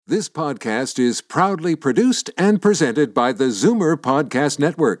This podcast is proudly produced and presented by the Zoomer Podcast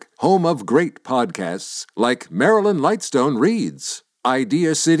Network, home of great podcasts like Marilyn Lightstone Reads,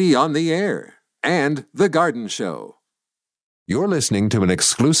 Idea City on the Air, and The Garden Show. You're listening to an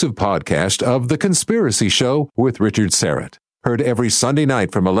exclusive podcast of The Conspiracy Show with Richard Serrett. Heard every Sunday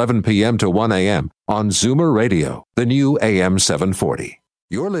night from 11 p.m. to 1 a.m. on Zoomer Radio, the new AM 740.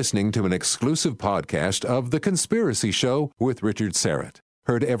 You're listening to an exclusive podcast of The Conspiracy Show with Richard Serrett.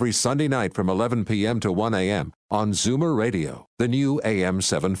 Heard every Sunday night from 11 p.m. to 1 a.m. on Zoomer Radio, the new AM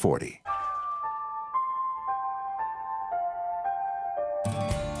 740.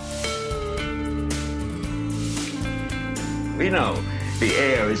 We know the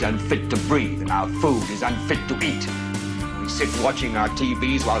air is unfit to breathe and our food is unfit to eat. We sit watching our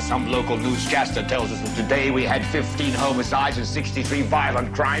TVs while some local newscaster tells us that today we had 15 homicides and 63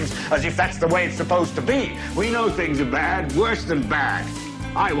 violent crimes, as if that's the way it's supposed to be. We know things are bad, worse than bad.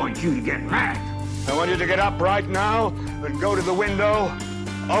 I want you to get mad. I want you to get up right now and go to the window,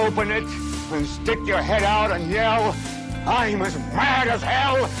 open it, and stick your head out and yell, "I'm as mad as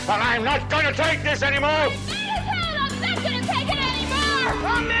hell, and I'm not going to take this anymore!" I'm not going to take it anymore!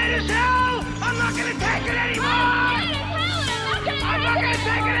 I'm mad as hell! I'm not going to take it anymore! I'm not going to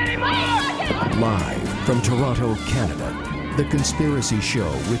take it anymore! Live from Toronto, Canada, The Conspiracy Show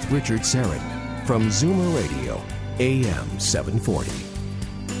with Richard Serrett from Zoomer Radio, AM 740.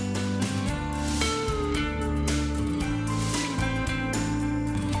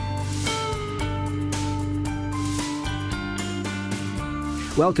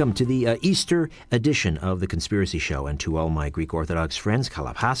 Welcome to the Easter edition of The Conspiracy Show, and to all my Greek Orthodox friends,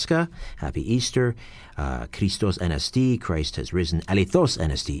 Kalaphaska, Happy Easter, Christos Anasti, Christ has risen, Alithos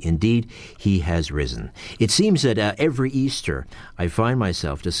Anasti, indeed, he has risen. It seems that every Easter I find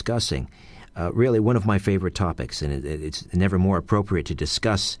myself discussing really one of my favorite topics, and it's never more appropriate to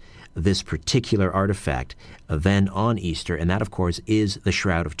discuss this particular artifact than on Easter, and that, of course, is the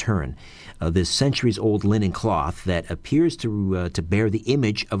Shroud of Turin, this centuries-old linen cloth that appears to bear the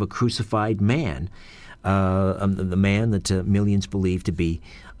image of a crucified man, the man that millions believe to be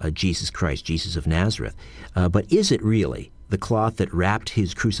Jesus Christ, Jesus of Nazareth. But is it really the cloth that wrapped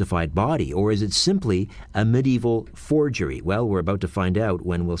his crucified body, or is it simply a medieval forgery? Well, we're about to find out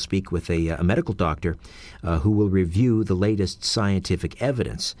when we'll speak with a medical doctor who will review the latest scientific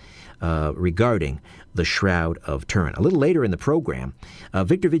evidence regarding the Shroud of Turin. A little later in the program,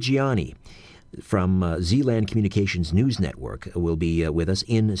 Victor Vigiani from Zealand Communications News Network will be with us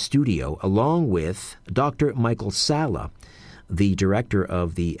in studio, along with Dr. Michael Salla, the director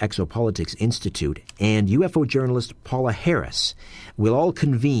of the Exopolitics Institute, and UFO journalist Paula Harris. We'll all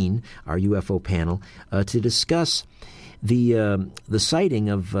convene our UFO panel to discuss the sighting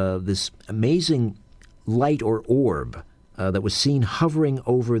of this amazing light or orb that was seen hovering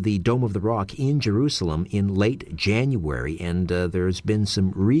over the Dome of the Rock in Jerusalem in late January. And there's been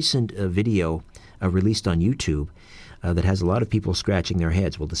some recent video released on YouTube that has a lot of people scratching their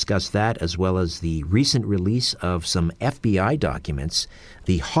heads. We'll discuss that, as well as the recent release of some FBI documents,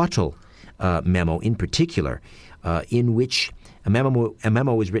 the Hotel memo in particular, in which a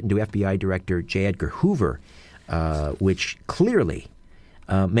memo was written to FBI Director J. Edgar Hoover, which clearly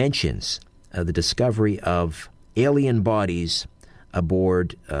mentions the discovery of alien bodies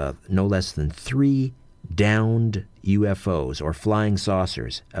aboard no less than 3 downed UFOs or flying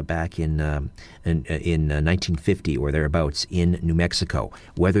saucers back in 1950 or thereabouts in New Mexico.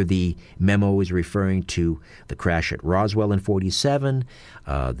 Whether the memo is referring to the crash at Roswell in 47,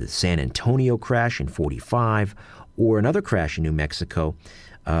 the San Antonio crash in 45, or another crash in New Mexico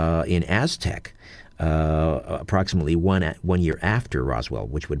in Aztec, approximately one year after Roswell,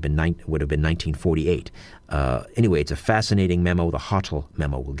 which would have been 1948. Anyway, it's a fascinating memo, the Hotel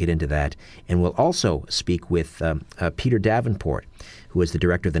memo. We'll get into that. And we'll also speak with Peter Davenport, who is the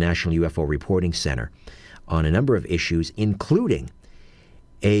director of the National UFO Reporting Center, on a number of issues, including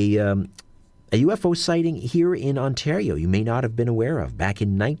a UFO sighting here in Ontario you may not have been aware of. Back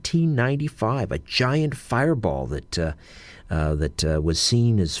in 1995, a giant fireball that was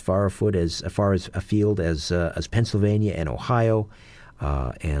seen as far afield as Pennsylvania and Ohio,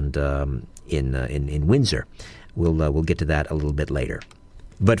 and in Windsor. We'll get to that a little bit later.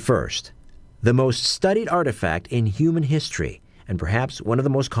 But first, the most studied artifact in human history, and perhaps one of the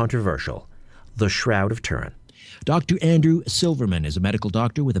most controversial, the Shroud of Turin. Dr. Andrew Silverman is a medical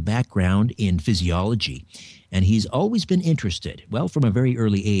doctor with a background in physiology, and he's always been interested, well, from a very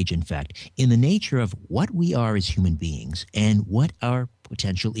early age, in fact, in the nature of what we are as human beings and what our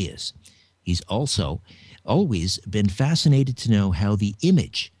potential is. He's also always been fascinated to know how the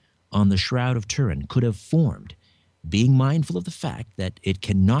image on the Shroud of Turin could have formed being mindful of the fact that it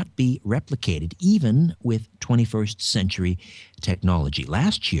cannot be replicated even with 21st century technology.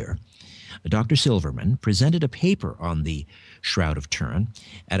 Last year, Dr. Silverman presented a paper on the Shroud of Turin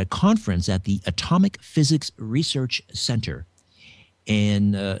at a conference at the Atomic Physics Research Center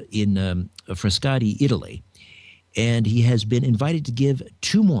in Frascati, Italy. And he has been invited to give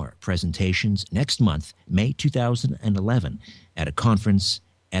 2 more presentations next month, May 2011, at a conference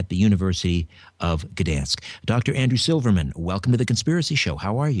at the University of Gdansk. Dr. Andrew Silverman, welcome to The Conspiracy Show.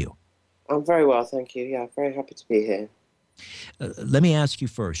 How are you? I'm very well, thank you. Yeah, very happy to be here. Let me ask you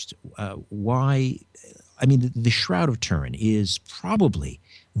first, why, the Shroud of Turin is probably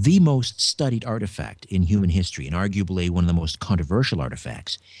the most studied artifact in human history and arguably one of the most controversial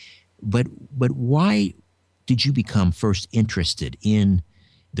artifacts. But why did you become first interested in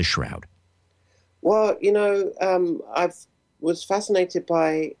the Shroud? Well, I was fascinated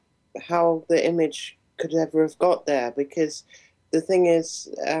by how the image could ever have got there, because the thing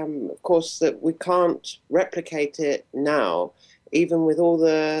is, of course, that we can't replicate it now, even with all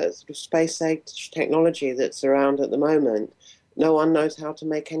the sort of space-age technology that's around at the moment. No one knows how to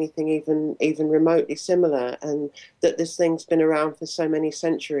make anything even remotely similar, and that this thing's been around for so many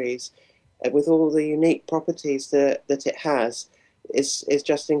centuries, with all the unique properties that it has, is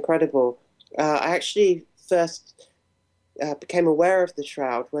just incredible. I actually first became aware of the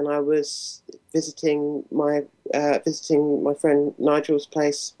Shroud when I was visiting my friend Nigel's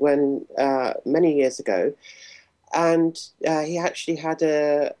place many years ago, and he actually had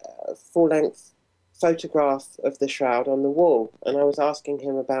a full-length photograph of the Shroud on the wall, and I was asking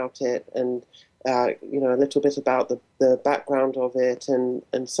him about it and a little bit about the background of it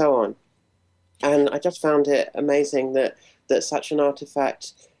and so on. And I just found it amazing that such an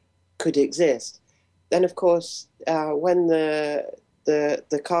artifact could exist. Then, of course, when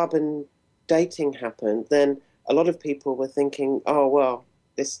the carbon dating happened, then a lot of people were thinking, oh, well,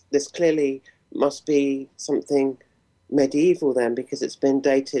 this clearly must be something medieval then, because it's been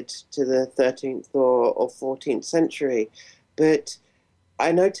dated to the 13th or 14th century. But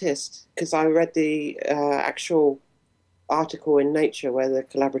I noticed, because I read the actual article in Nature where the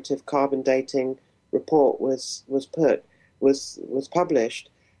collaborative carbon dating report was published,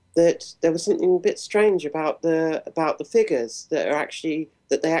 that there was something a bit strange about the figures that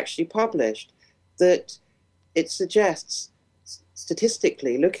they actually published. That it suggests,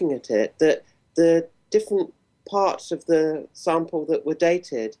 statistically looking at it, that the different parts of the sample that were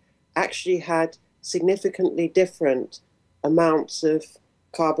dated actually had significantly different amounts of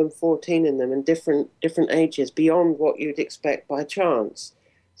carbon-14 in them and different ages beyond what you'd expect by chance.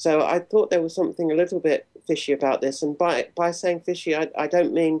 So I thought there was something a little bit fishy about this, and by saying fishy, I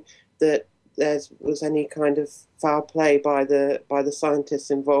don't mean that there was any kind of foul play by the scientists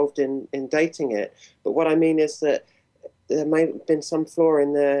involved in dating it, but what I mean is that there may have been some flaw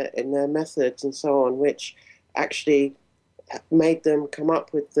in their methods and so on, which actually made them come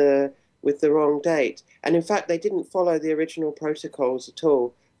up with the wrong date. And in fact, they didn't follow the original protocols at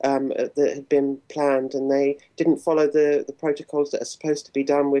all that had been planned, and they didn't follow the protocols that are supposed to be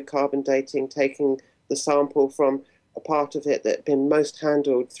done with carbon dating, taking the sample from a part of it that had been most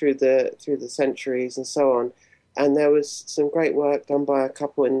handled through the centuries and so on. And there was some great work done by a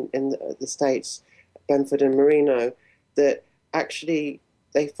couple in the States, Benford and Marino, that actually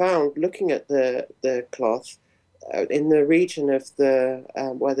they found, looking at the cloth in the region of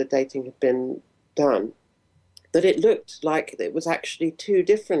where the dating had been done, that it looked like it was actually 2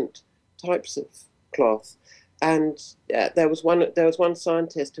 different types of cloth. And there was one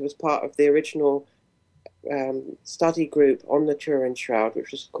scientist who was part of the original study group on the Turin Shroud,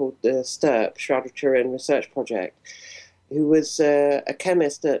 which was called the STURP, Shroud of Turin Research Project, who was a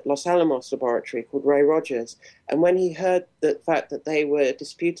chemist at Los Alamos Laboratory called Ray Rogers. And when he heard the fact that they were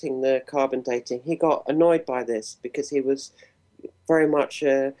disputing the carbon dating, he got annoyed by this, because he was very much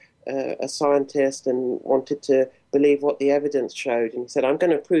a scientist and wanted to believe what the evidence showed. And he said, I'm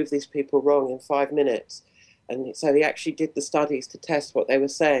going to prove these people wrong in 5 minutes. And so he actually did the studies to test what they were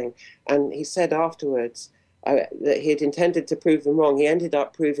saying. And he said afterwards that he had intended to prove them wrong. He ended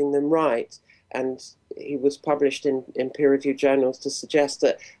up proving them right. And he was published in peer-reviewed journals to suggest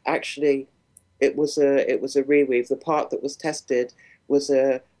that actually it was a reweave. The part that was tested was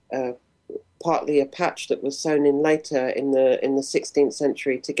partly a patch that was sewn in later in the 16th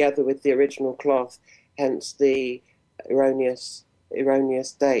century together with the original cloth, hence the erroneous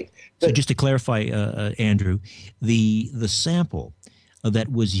date. But, so just to clarify, Andrew, the sample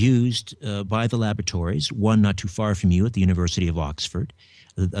that was used by the laboratories, one not too far from you at the University of Oxford,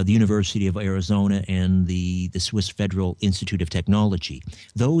 the University of Arizona, and the Swiss Federal Institute of Technology,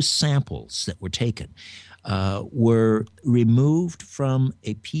 those samples that were taken, were removed from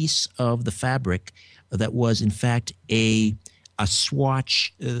a piece of the fabric that was, in fact, a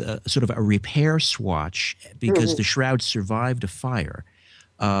swatch, sort of a repair swatch, because the shroud survived a fire.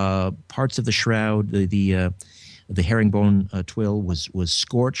 Parts of the shroud, the herringbone twill was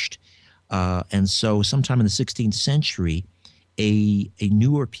scorched, and so sometime in the 16th century, a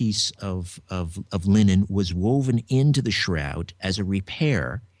newer piece of linen was woven into the shroud as a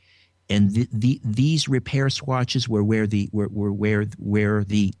repair. And these repair swatches were where the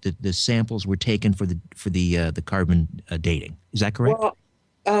samples were taken for the carbon dating. Is that correct? Well,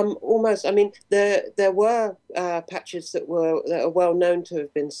 almost. I mean, there were patches that are well known to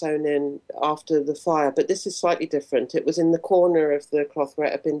have been sewn in after the fire, but this is slightly different. It was in the corner of the cloth where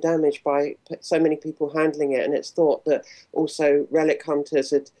it had been damaged by so many people handling it, and it's thought that also relic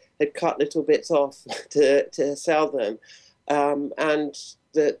hunters had cut little bits off to sell them, and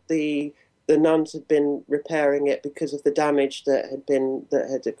that the nuns had been repairing it because of the damage that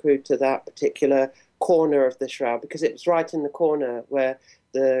had accrued to that particular corner of the shroud, because it was right in the corner where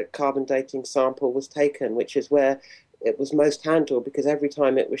the carbon dating sample was taken, which is where it was most handled, because every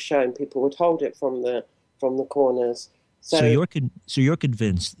time it was shown, people would hold it from the corners. So you're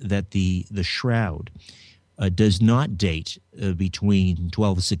convinced that the shroud does not date between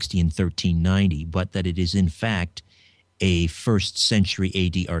 1260 and 1390, but that it is in fact a 1st century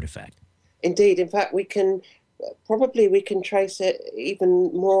AD artifact. Indeed. In fact, we can trace it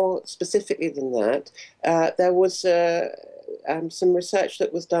even more specifically than that. There was some research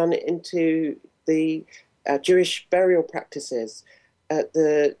that was done into the Jewish burial practices towards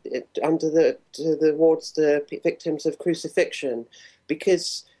the victims of crucifixion,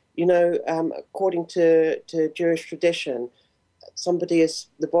 because according to Jewish tradition,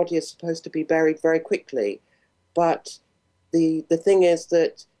 the body is supposed to be buried very quickly, but the thing is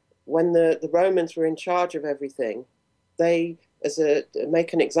that when the Romans were in charge of everything, they,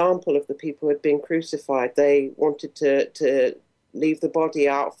 make an example of the people who had been crucified, they wanted to leave the body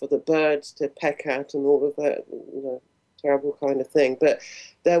out for the birds to peck at and all of that, terrible kind of thing. But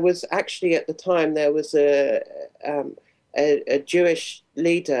there was actually, at the time, there was a Jewish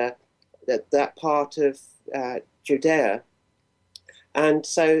leader that part of Judea, and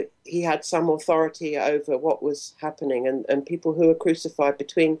so he had some authority over what was happening, and people who were crucified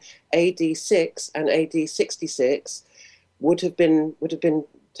between AD 6 and AD 66 would have been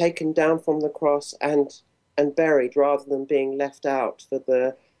taken down from the cross and buried, rather than being left out for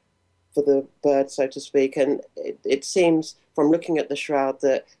the bird, so to speak. And it seems from looking at the shroud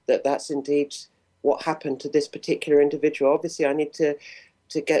that's indeed what happened to this particular individual. Obviously, I need to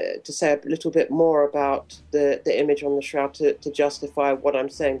say a little bit more about the image on the shroud to justify what I'm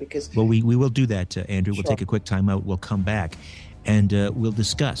saying, because... Well, we will do that, Andrew. We'll Sure. take a quick time out. We'll come back, and we'll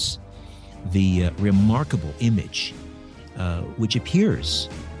discuss the remarkable image, which appears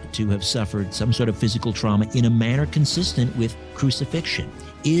to have suffered some sort of physical trauma in a manner consistent with crucifixion.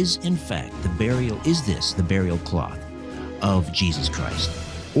 Is this the burial cloth of Jesus Christ?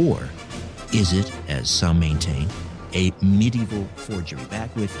 Or is it, as some maintain, a medieval forgery?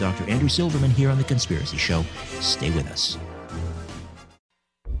 Back with Dr. Andrew Silverman here on The Conspiracy Show. Stay with us.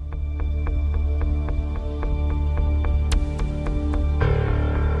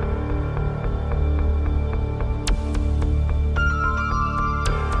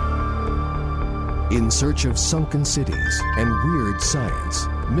 In search of sunken cities and weird science,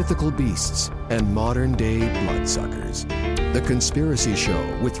 mythical beasts, and modern-day bloodsuckers, The Conspiracy Show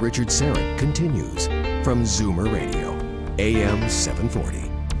with Richard Serrett continues from Zoomer Radio, AM 740.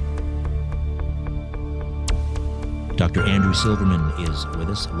 Dr. Andrew Silverman is with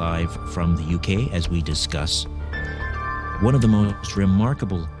us live from the UK as we discuss one of the most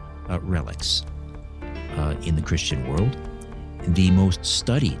remarkable relics in the Christian world, the most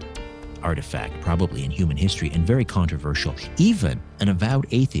studied artifact probably in human history, and very controversial. Even an avowed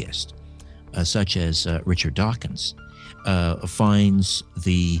atheist such as Richard Dawkins finds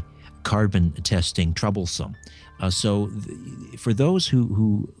the carbon testing troublesome. For those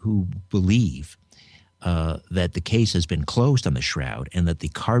who believe that the case has been closed on the shroud and that the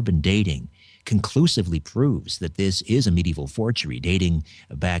carbon dating conclusively proves that this is a medieval forgery dating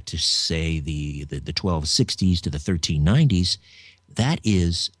back to, say, the 1260s to the 1390s, that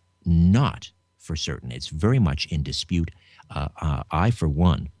is not for certain. It's very much in dispute. I, for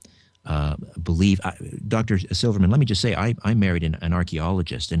one, believe, Dr. Silverman, let me just say, I married an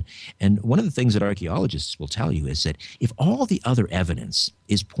archaeologist, and one of the things that archaeologists will tell you is that if all the other evidence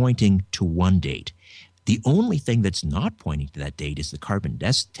is pointing to one date, the only thing that's not pointing to that date is the carbon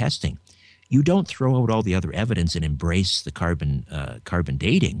testing. You don't throw out all the other evidence and embrace the carbon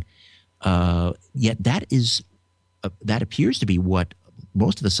dating. Yet that appears to be what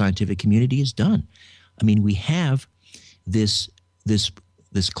most of the scientific community has done. I mean, we have this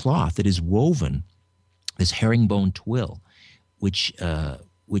cloth that is woven, this herringbone twill, which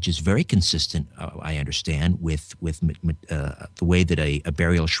is very consistent, I understand, with the way that a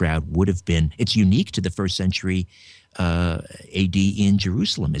burial shroud would have been. It's unique to the first century A.D. in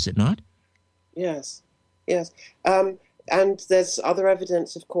Jerusalem, is it not? Yes. And there's other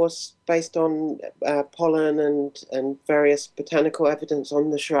evidence, of course, based on pollen and various botanical evidence on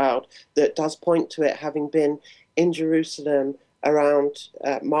the shroud that does point to it having been in Jerusalem around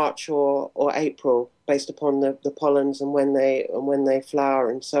March or April, based upon the pollens and when they flower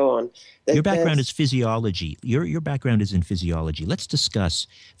and so on. Your background is physiology. Your background is in physiology. Let's discuss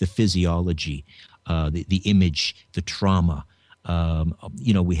the physiology, the image, the trauma.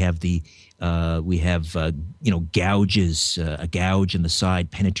 We have gouges, a gouge in the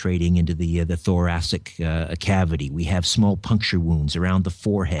side penetrating into the thoracic cavity. We have small puncture wounds around the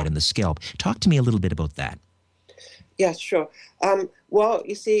forehead and the scalp. Talk to me a little bit about that. Yes, sure. Well,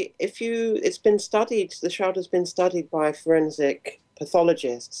 you see, it's been studied. The shroud has been studied by forensic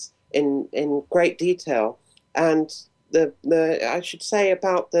pathologists in great detail, and I should say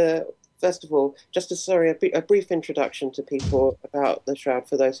about first of all, just a brief introduction to people about the shroud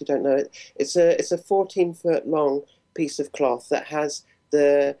for those who don't know it. It's a 14-foot long piece of cloth that has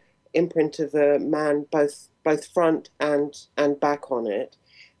the imprint of a man both front and back on it,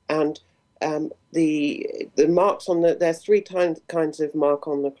 and the marks on there's three kinds of mark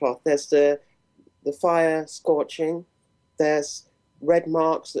on the cloth. There's the fire scorching. There's red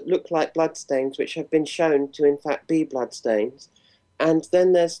marks that look like bloodstains, which have been shown to in fact be bloodstains. And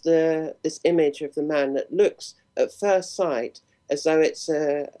then there's this image of the man that looks at first sight as though it's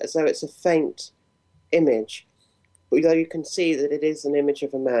a faint image, although you can see that it is an image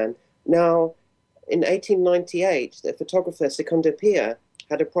of a man. Now, in 1898, the photographer Secondo Pia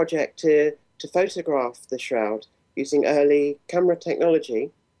had a project to photograph the shroud using early camera technology.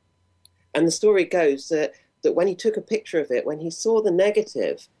 And the story goes that when he took a picture of it, when he saw the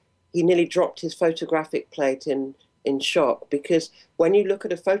negative, he nearly dropped his photographic plate in shock, because when you look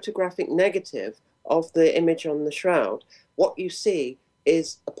at a photographic negative of the image on the shroud, what you see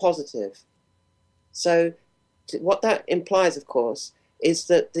is a positive. So what that implies, of course, is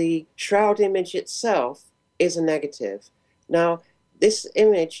that the shroud image itself is a negative. Now, this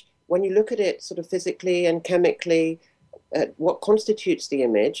image, when you look at it sort of physically and chemically, what constitutes the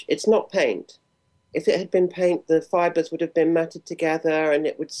image, it's not paint. If it had been paint, the fibers would have been matted together and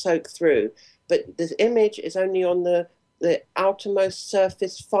it would soak through. But this image is only on the outermost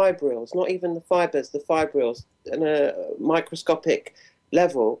surface fibrils, not even the fibers, the fibrils, on a microscopic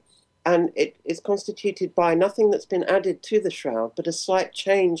level. And it is constituted by nothing that's been added to the shroud, but a slight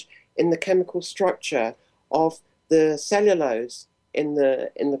change in the chemical structure of the cellulose in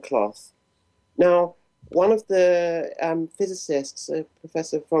the cloth. Now, one of the physicists, a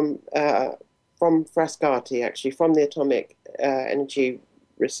professor from Frascati, actually, from the Atomic Energy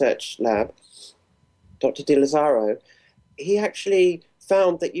Research Lab, Dr. Di Lazzaro, he actually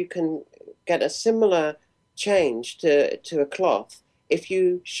found that you can get a similar change to a cloth if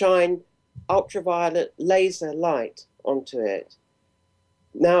you shine ultraviolet laser light onto it.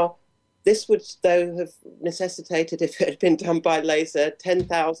 Now, this would, though, have necessitated, if it had been done by laser,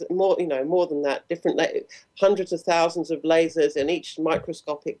 10,000 more than that, hundreds of thousands of lasers in each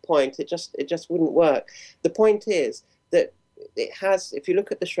microscopic point. It just wouldn't work. The point is that it has, if you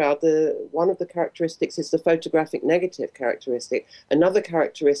look at the shroud, one of the characteristics is the photographic negative characteristic. Another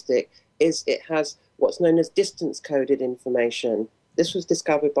characteristic is it has what's known as distance-coded information. This was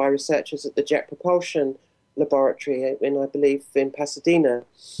discovered by researchers at the Jet Propulsion Laboratory I believe, in Pasadena.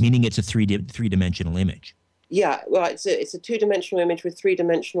 Meaning it's a three-dimensional image. Yeah, well, it's a two-dimensional image with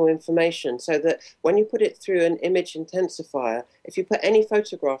three-dimensional information, so that when you put it through an image intensifier, if you put any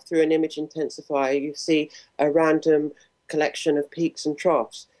photograph through an image intensifier, you see a random collection of peaks and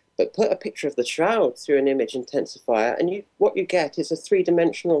troughs. But put a picture of the shroud through an image intensifier, and what you get is a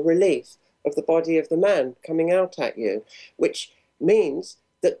three-dimensional relief of the body of the man coming out at you, which means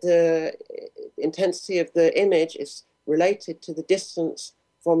that the intensity of the image is related to the distance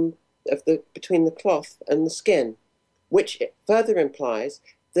between the cloth and the skin, which further implies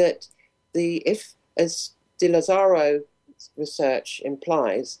that if, as Di Lazzaro's research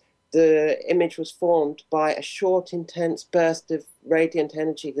implies, the image was formed by a short, intense burst of radiant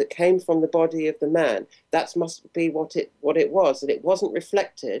energy that came from the body of the man. That must be what it was. That it wasn't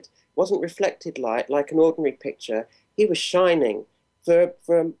reflected light like an ordinary picture. He was shining. For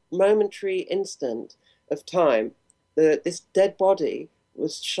a momentary instant of time, this dead body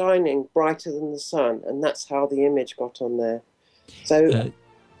was shining brighter than the sun, and that's how the image got on there. So,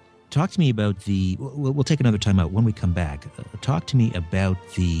 talk to me about we'll take another time out when we come back. Talk to me about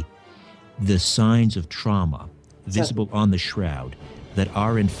the signs of trauma visible on the shroud that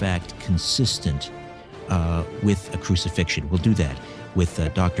are in fact consistent with a crucifixion. We'll do that with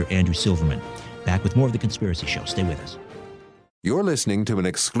Dr. Andrew Silverman. Back with more of The Conspiracy Show. Stay with us. You're listening to an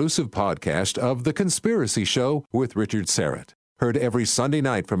exclusive podcast of The Conspiracy Show with Richard Serrett. Heard every Sunday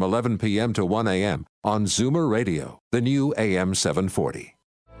night from 11 p.m. to 1 a.m. on Zoomer Radio, the new AM 740.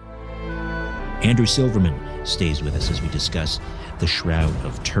 Andrew Silverman stays with us as we discuss the Shroud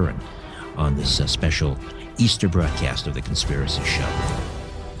of Turin on this special Easter broadcast of The Conspiracy Show.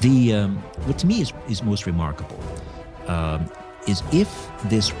 What to me is most remarkable is if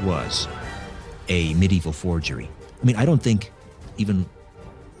this was a medieval forgery. I mean, I don't think even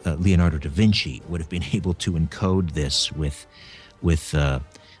Leonardo da Vinci would have been able to encode this with a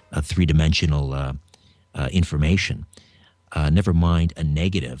three-dimensional information. Never mind a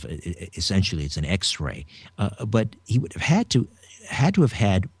negative. Essentially, it's an X-ray. But he would have had to have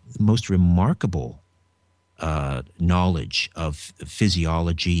had the most remarkable knowledge of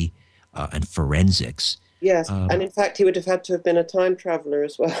physiology and forensics. Yes, and in fact, he would have had to have been a time traveler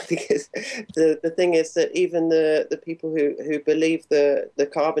as well, because the thing is that even the people who believe the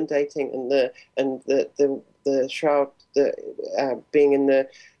carbon dating and the shroud being in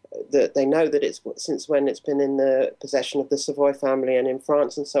they know that it's since when it's been in the possession of the Savoy family and in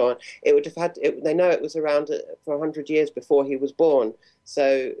France and so on. It would have they know it was around for 100 years before he was born.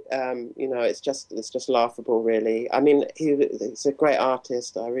 So it's just laughable, really. I mean, he's a great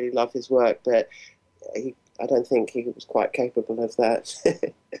artist. I really love his work, but I don't think he was quite capable of that.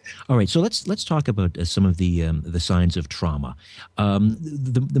 All right, so let's talk about some of the signs of trauma.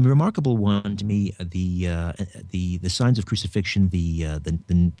 The remarkable one to me, the signs of crucifixion,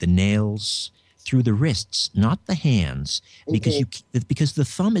 the nails through the wrists, not the hands, because the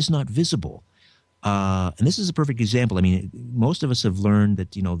thumb is not visible. And this is a perfect example. I mean, most of us have learned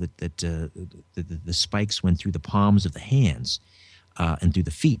that the spikes went through the palms of the hands and through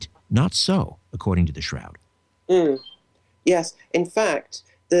the feet. Not so, according to the shroud. Yes, in fact,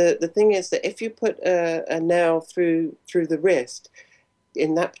 the thing is that if you put a nail through the wrist,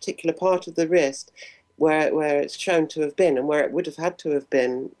 in that particular part of the wrist where it's shown to have been and where it would have had to have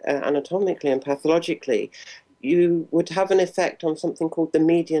been anatomically and pathologically, you would have an effect on something called the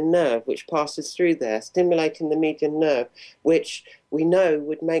median nerve, which passes through there, stimulating the median nerve, which we know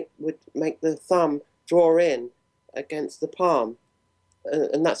would make the thumb draw in against the palm.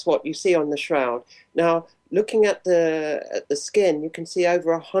 And that's what you see on the shroud. Now, looking at the skin, you can see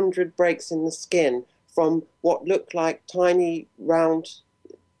over 100 breaks in the skin from what look like tiny round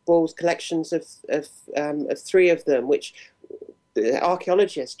balls, collections of three of them, which the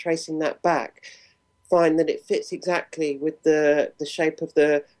archaeologists tracing that back find that it fits exactly with the shape of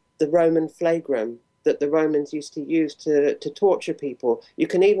the Roman flagrum that the Romans used to use to torture people. You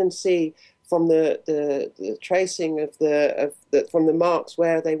can even see from the tracing from the marks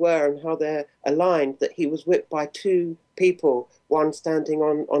where they were and how they're aligned, that he was whipped by two people, one standing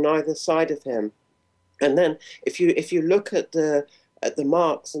on either side of him. And then if you look at the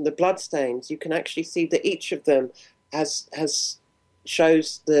marks and the blood stains, you can actually see that each of them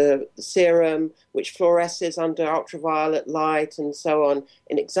shows the serum, which fluoresces under ultraviolet light and so on,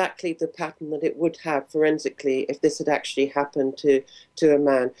 in exactly the pattern that it would have forensically if this had actually happened to a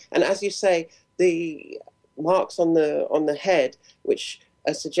man. And as you say, the marks on the head, which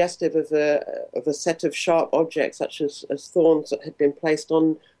are suggestive of a set of sharp objects such as thorns that had been placed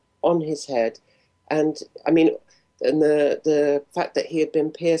on his head, and I mean, and the fact that he had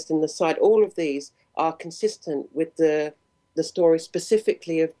been pierced in the side, all of these are consistent with the story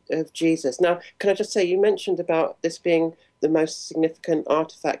specifically of Jesus. Now, can I just say, you mentioned about this being the most significant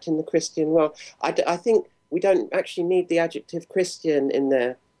artifact in the Christian world. I think we don't actually need the adjective Christian in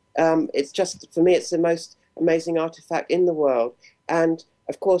there. It's just, for me, it's the most amazing artifact in the world. And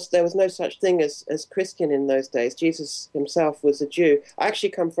of course, there was no such thing as Christian in those days. Jesus himself was a Jew. I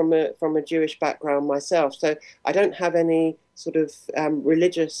actually come from a Jewish background myself, so I don't have any sort of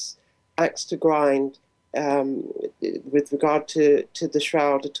religious axe to grind with regard to the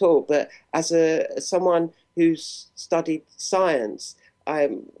shroud at all. But as someone who's studied science, I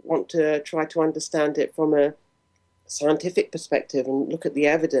want to try to understand it from a scientific perspective and look at the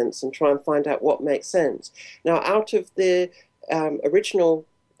evidence and try and find out what makes sense. Now, out of the original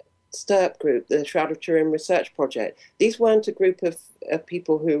STURP group, the Shroud of Turin Research Project, these weren't a group of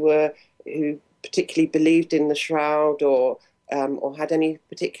people who particularly believed in the shroud or or had any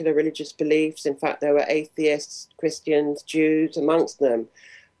particular religious beliefs. In fact, there were atheists, Christians, Jews amongst them.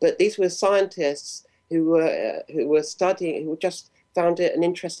 But these were scientists who were studying, who just found it an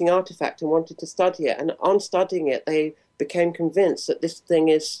interesting artifact and wanted to study it. And on studying it, they became convinced that this thing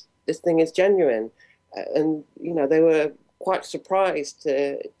is genuine. And they were quite surprised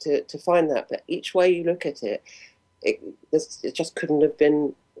to find that. But each way you look at it, it just couldn't have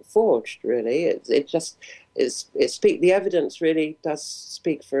been forged. Really, the evidence really does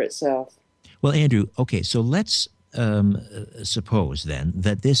speak for itself. Well, Andrew, okay, so let's suppose then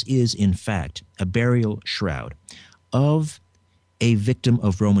that this is in fact a burial shroud of a victim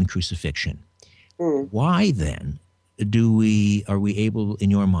of Roman crucifixion. Why then are we able, in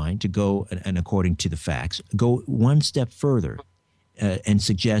your mind, to go, and according to the facts, go one step further and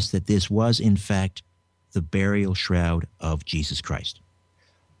suggest that this was in fact the burial shroud of Jesus Christ?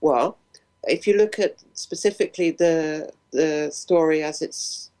 Well, if you look at specifically the story as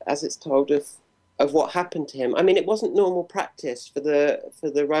it's told of what happened to him, I mean, it wasn't normal practice for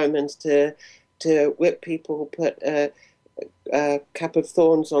the Romans to whip people, put a cap of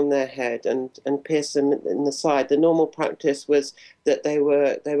thorns on their head and pierce them in the side. The normal practice was that they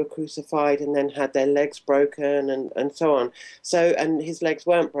were crucified and then had their legs broken and so on. So, and his legs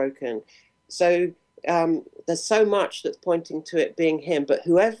weren't broken. So there's so much that's pointing to it being him. But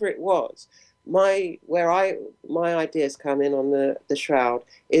whoever it was, my ideas come in on the shroud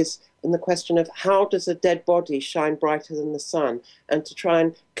is in the question of how does a dead body shine brighter than the sun, and to try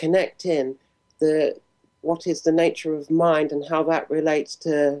and connect in what is the nature of mind and how that relates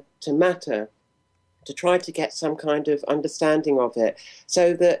to matter, to try to get some kind of understanding of it,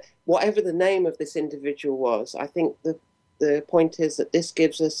 so that whatever the name of this individual was, I think the point is that this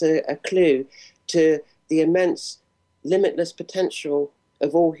gives us a clue to the immense, limitless potential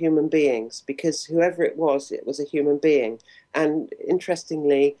of all human beings, because whoever it was a human being. And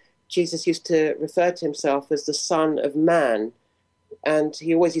interestingly, Jesus used to refer to himself as the Son of Man, and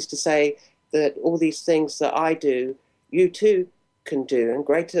he always used to say that all these things that I do, you too can do, and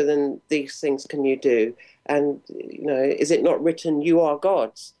greater than these things can you do. And, is it not written, you are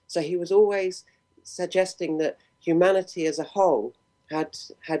gods? So he was always suggesting that humanity as a whole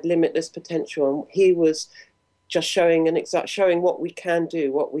had limitless potential, and he was just showing what we can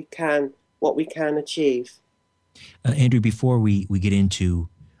do, what we can achieve. Andrew, before we get into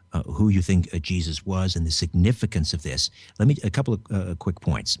who you think Jesus was and the significance of this, a couple of quick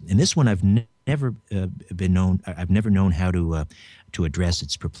points. And this one I've never known how to address.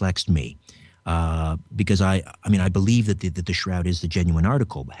 It's perplexed me because I believe that the shroud is the genuine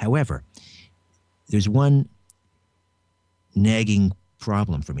article. However, there's one nagging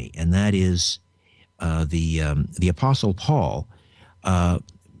problem for me, and that is the Apostle Paul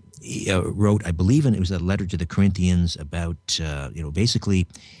wrote, I believe, it was a letter to the Corinthians about basically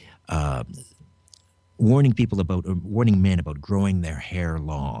warning men about growing their hair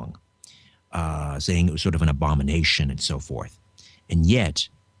long, saying it was sort of an abomination and so forth. And yet,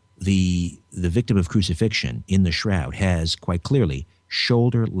 the victim of crucifixion in the shroud has quite clearly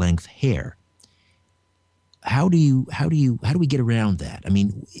shoulder-length hair. How do we get around that? I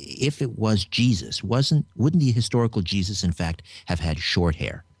mean, if it was Jesus, wouldn't the historical Jesus in fact have had short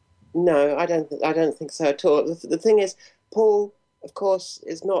hair? No, I don't think so at all. The thing is, Paul, of course,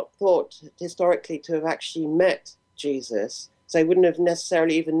 is not thought historically to have actually met Jesus, so he wouldn't have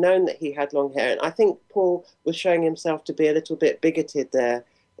necessarily even known that he had long hair. And I think Paul was showing himself to be a little bit bigoted there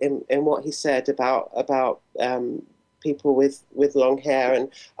in what he said about people with long hair. And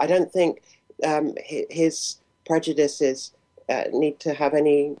I don't think his prejudices need to have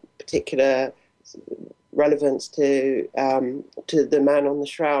any particular relevance to the man on the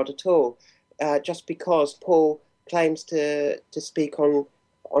shroud at all. Just because Paul claims to speak on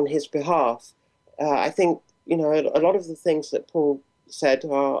his behalf, I think a lot of the things that Paul said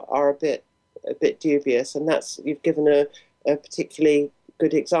are a bit dubious, and you've given a particularly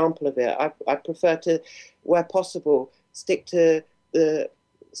good example of it. I prefer to, where possible, stick to the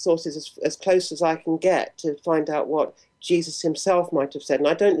sources as close as I can get to find out what Jesus himself might have said. And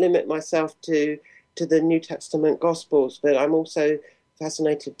I don't limit myself to the New Testament Gospels, but I'm also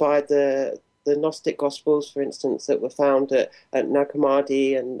fascinated by the Gnostic Gospels, for instance, that were found at Nag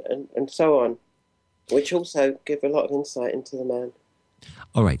Hammadi and so on, which also give a lot of insight into the man.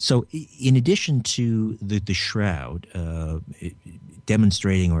 All right. So in addition to the shroud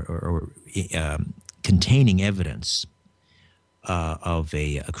demonstrating or containing evidence of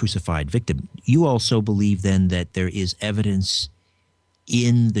a crucified victim, you also believe then that there is evidence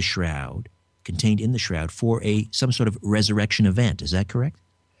in the shroud, contained in the shroud, for some sort of resurrection event. Is that correct?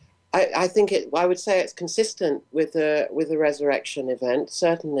 I think I would say it's consistent with the resurrection event.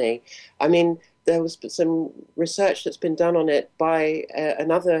 Certainly, I mean, there was some research that's been done on it by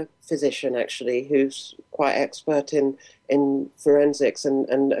another physician, actually, who's quite expert in forensics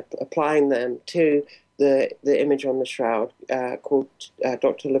and applying them to the image on the shroud, called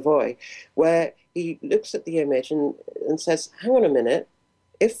Dr. Lavoie, where he looks at the image and says, "Hang on a minute,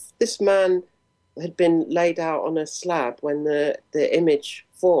 if this man had been laid out on a slab when the image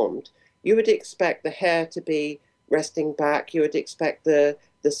formed, you would expect the hair to be resting back. You would expect the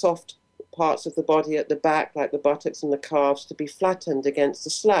soft parts of the body at the back, like the buttocks and the calves, to be flattened against the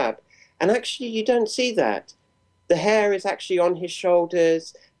slab. And actually, you don't see that. The hair is actually on his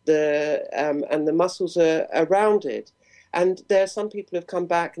shoulders, and the muscles are rounded. And there are some people who have come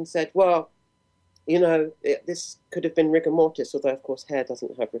back and said, well, you know, this could have been rigor mortis, although, of course, hair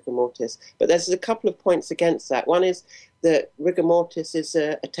doesn't have rigor mortis. But there's a couple of points against that. One is that rigor mortis is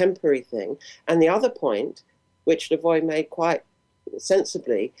a temporary thing. And the other point, which Lavoie made quite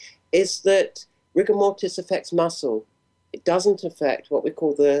sensibly, is that rigor mortis affects muscle. It doesn't affect what we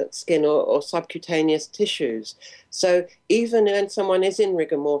call the skin or subcutaneous tissues. So even when someone is in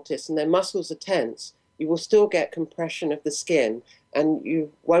rigor mortis and their muscles are tense, you will still get compression of the skin, and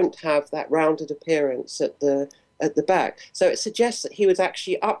you won't have that rounded appearance at the back. So it suggests that he was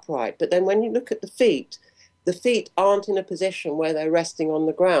actually upright. But then when you look at the feet aren't in a position where they're resting on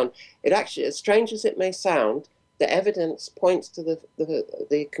the ground. It actually, as strange as it may sound, the evidence points to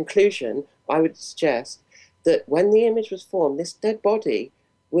the conclusion, I would suggest, that when the image was formed, this dead body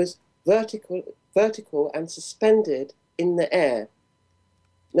was vertical and suspended in the air.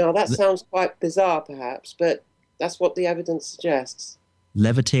 Now, that sounds quite bizarre, perhaps, but that's what the evidence suggests.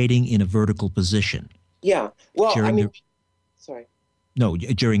 Levitating in a vertical position. Yeah. Well, sorry. No,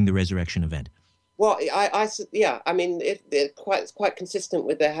 during the resurrection event. Well, I mean, it's quite consistent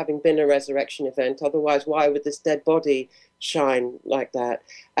with there having been a resurrection event. Otherwise, why would this dead body shine like that?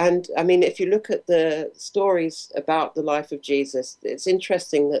 And, I mean, if you look at the stories about the life of Jesus, it's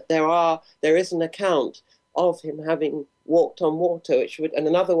interesting that there is an account of him having walked on water, and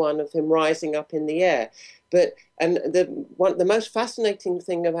another one of him rising up in the air. And the most fascinating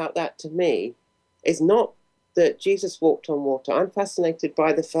thing about that to me is not that Jesus walked on water. I'm fascinated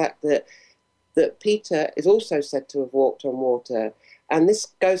by the fact that Peter is also said to have walked on water. And this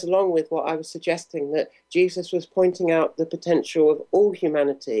goes along with what I was suggesting, that Jesus was pointing out the potential of all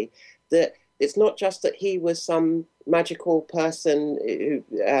humanity, that it's not just that he was some magical person who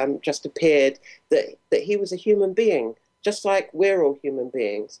just appeared, that he was a human being, just like we're all human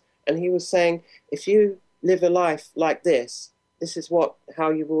beings. And he was saying, if you live a life like this is how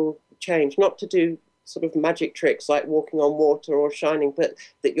you will change, not to do sort of magic tricks like walking on water or shining, but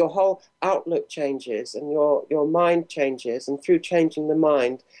that your whole outlook changes and your mind changes. And through changing the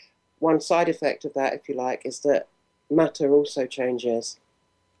mind, one side effect of that, if you like, is that matter also changes.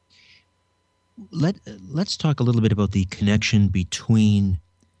 Let's talk a little bit about the connection between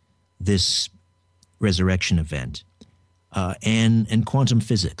this resurrection event and quantum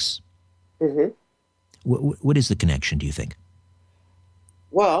physics. Mm-hmm. What is the connection, do you think?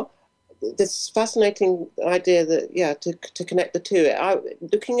 Well, this fascinating idea that, to connect the two.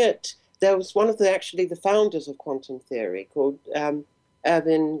 There was one of the founders of quantum theory called Erwin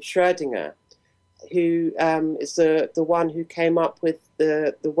Schrödinger, who is the one who came up with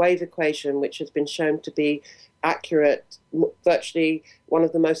the wave equation, which has been shown to be accurate, virtually one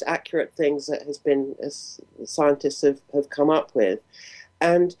of the most accurate things that has been, as scientists have come up with.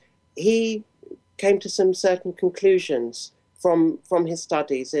 And he came to some certain conclusions from his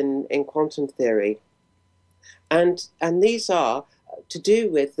studies in quantum theory. And these are to do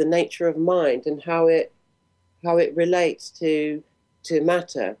with the nature of mind and how it relates to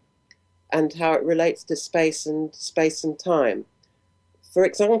matter, and how it relates to space and time. For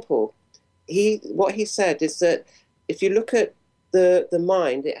example, what he said is that if you look at the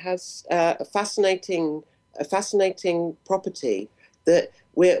mind, it has a fascinating property that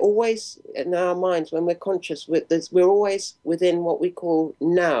we're always, in our minds, when we're conscious, we're always within what we call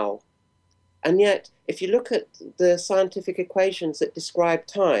now. And yet, if you look at the scientific equations that describe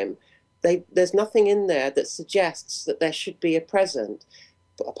time, there's nothing in there that suggests that there should be a present.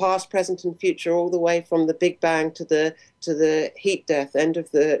 Past, present, and future, all the way from the Big Bang to the heat death, end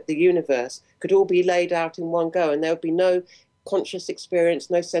of the universe, could all be laid out in one go, and there would be no conscious experience,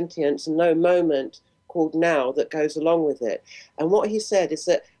 no sentience, and no moment called now that goes along with it. And what he said is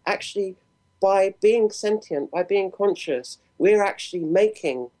that actually, by being sentient, by being conscious, we're actually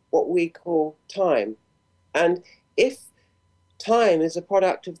making what we call time. And if time is a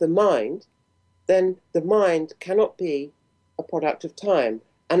product of the mind, then the mind cannot be a product of time.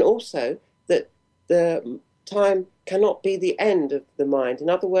 and also that the time cannot be the end of the mind. In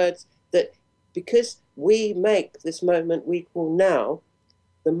other words, that because we make this moment we call now,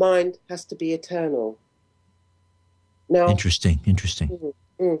 the mind has to be eternal. Now, Interesting.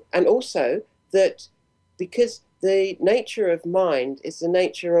 And also that because the nature of mind is the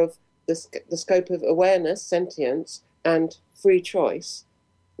nature of the scope of awareness, sentience, and free choice,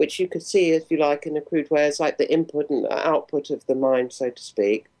 which you could see, if you like, in a crude way, as like the input and the output of the mind, so to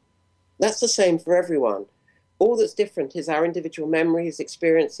speak. That's the same for everyone. All that's different is our individual memories,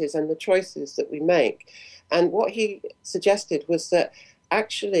 experiences, and the choices that we make. And what he suggested was that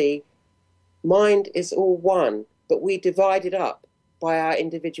actually mind is all one, but we divide it up by our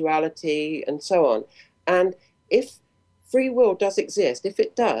individuality and so on. And if free will does exist, if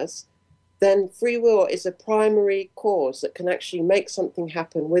it does, then free will is a primary cause that can actually make something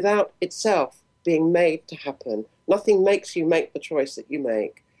happen without itself being made to happen. Nothing makes you make the choice that you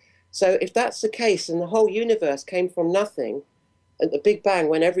make. So if that's the case, and the whole universe came from nothing at the Big Bang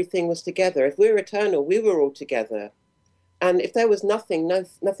when everything was together, if we're eternal, we were all together. And if there was nothing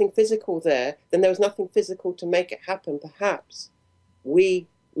physical there, then there was nothing physical to make it happen. Perhaps we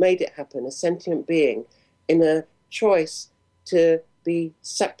made it happen, a sentient being, in a choice to be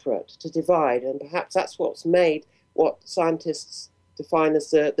separate, to divide. And perhaps that's what's made what scientists define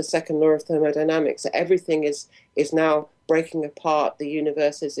as the second law of thermodynamics, that everything is now breaking apart, the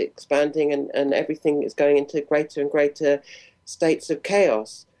universe is expanding, and everything is going into greater and greater states of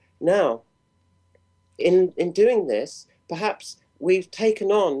chaos. Now, in doing this, perhaps we've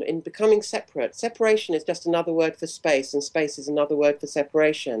taken on, in becoming separate. Separation is just another word for space, and space is another word for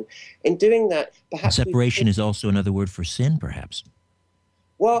separation. In doing that, perhaps... And separation is also another word for sin, perhaps.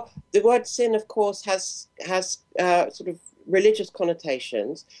 Well, the word sin, of course, has sort of religious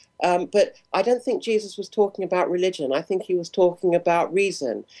connotations, but I don't think Jesus was talking about religion. I think he was talking about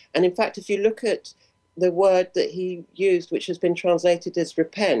reason. And in fact, if you look at the word that he used, which has been translated as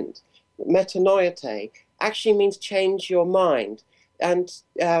repent, metanoite, actually means change your mind. And,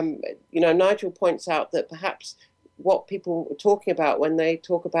 Nigel points out that perhaps what people are talking about when they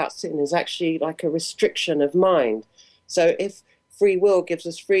talk about sin is actually like a restriction of mind. So if free will gives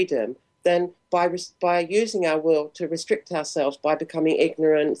us freedom, then by using our will to restrict ourselves, by becoming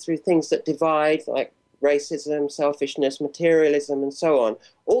ignorant through things that divide, like racism, selfishness, materialism, and so on,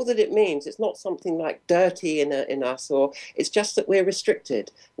 all that it means, it's not something like dirty in us, or it's just that we're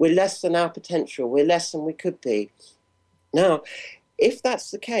restricted. We're less than our potential. We're less than we could be. Now, if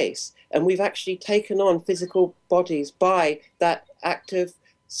that's the case, and we've actually taken on physical bodies by that act of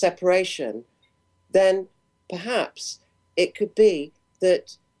separation, then perhaps it could be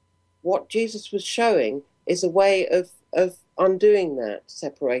that what Jesus was showing is a way of undoing that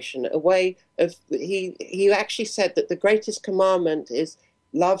separation, a way of... He actually said that the greatest commandment is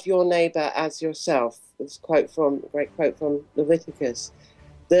love your neighbor as yourself. It's a great quote from Leviticus.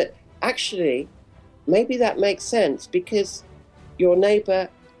 That actually, maybe that makes sense, because your neighbor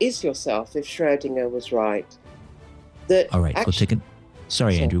is yourself, if Schrödinger was right. All right,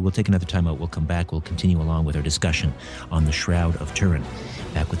 Sorry, Andrew, we'll take another time out. We'll come back. We'll continue along with our discussion on the Shroud of Turin.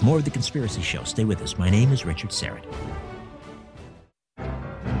 Back with more of The Conspiracy Show. Stay with us. My name is Richard Serrett.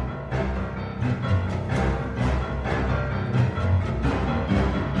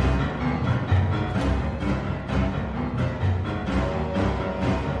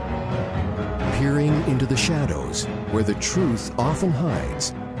 Peering into the shadows where the truth often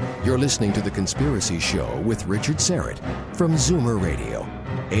hides. You're listening to The Conspiracy Show with Richard Serrett from Zoomer Radio,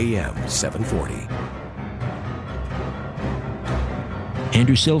 AM 740.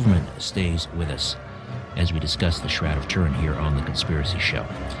 Andrew Silverman stays with us as we discuss the Shroud of Turin here on The Conspiracy Show.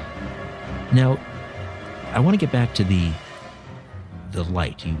 Now, I want to get back to the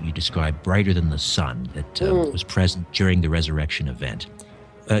light you described, brighter than the sun, that was present during the resurrection event.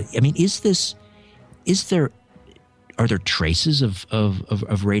 Are there traces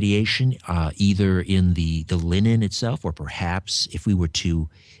of radiation either in the linen itself, or perhaps if we were to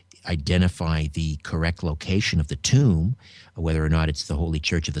identify the correct location of the tomb, whether or not it's the Holy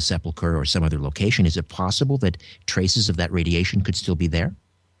Church of the Sepulchre or some other location, is it possible that traces of that radiation could still be there?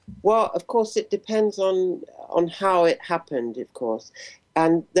 Well, of course, it depends on how it happened, of course.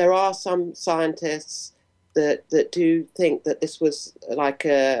 And there are some scientists that do think that this was like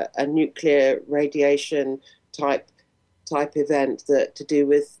a nuclear radiation type event, that to do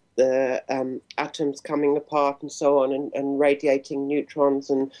with the atoms coming apart and so on, and radiating neutrons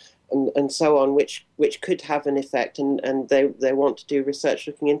and so on, which could have an effect, and they want to do research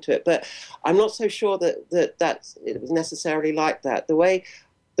looking into it. But I'm not so sure that it was necessarily like that. The way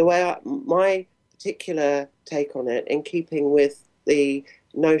my particular take on it, in keeping with the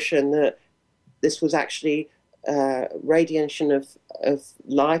notion that this was actually radiation of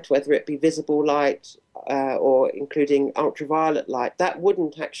light, whether it be visible light or including ultraviolet light, that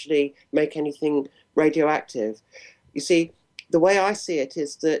wouldn't actually make anything radioactive. You see, the way I see it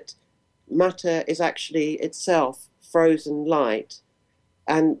is that matter is actually itself frozen light,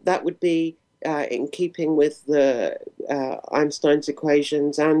 and that would be in keeping with the Einstein's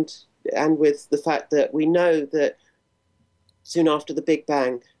equations and with the fact that we know that soon after the Big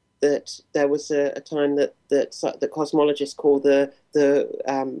Bang that there was a time that the cosmologists call the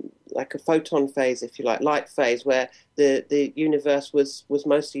like a photon phase, if you like, light phase, where the universe was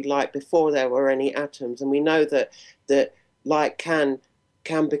mostly light before there were any atoms, and we know that light can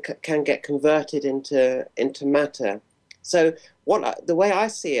get converted into matter. So the way I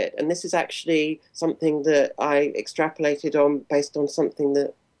see it, and this is actually something that I extrapolated on based on something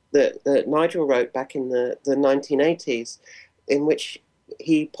that Nigel wrote back in the 1980s, in which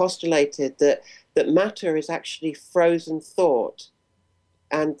he postulated that matter is actually frozen thought,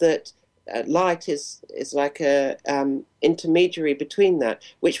 and that light is like a intermediary between that,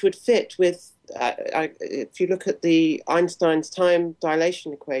 which would fit with if you look at the Einstein's time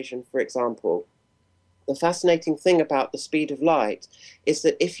dilation equation, for example. The fascinating thing about the speed of light is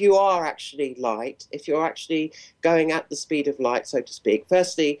that if you are actually light, if you're actually going at the speed of light, so to speak,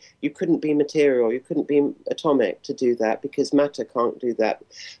 firstly, you couldn't be material, you couldn't be atomic to do that because matter can't do that.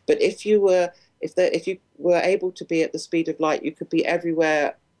 But if you were able to be at the speed of light, you could be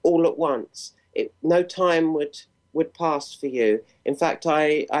everywhere all at once. No time would pass for you. In fact,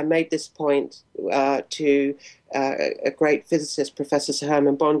 I made this point to a great physicist, Professor Sir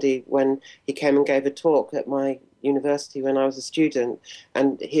Herman Bondi, when he came and gave a talk at my university when I was a student,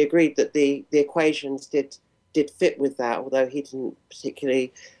 and he agreed that the equations did fit with that, although he didn't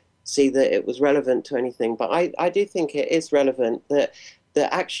particularly see that it was relevant to anything. But I do think it is relevant that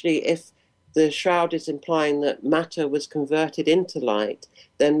actually if the shroud is implying that matter was converted into light,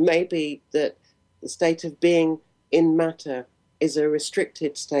 then maybe that the state of being in matter is a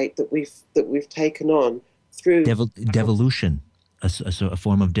restricted state that we've taken on through devolution, a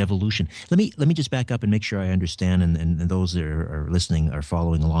form of devolution. Let me just back up and make sure I understand, and those that are listening are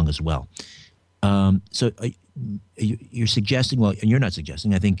following along as well. So you're suggesting, well, and you're not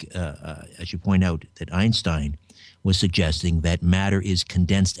suggesting, I think, as you point out, that Einstein was suggesting that matter is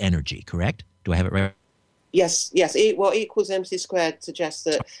condensed energy, correct? Do I have it right? Yes. Well, E equals mc squared suggests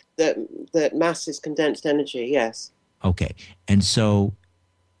that mass is condensed energy, yes. Okay. And so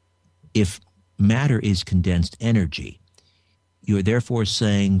if matter is condensed energy, you're therefore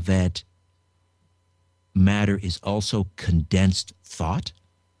saying that matter is also condensed thought?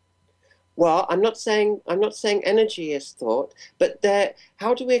 Well, I'm not saying energy is thought, but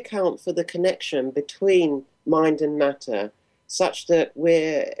how do we account for the connection between mind and matter, such that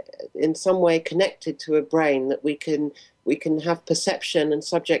we're in some way connected to a brain, that we can have perception and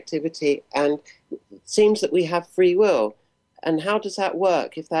subjectivity, and it seems that we have free will? And how does that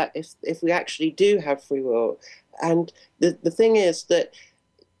work if we actually do have free will? And the thing is that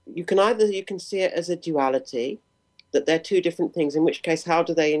you can see it as a duality, that they're two different things, in which case how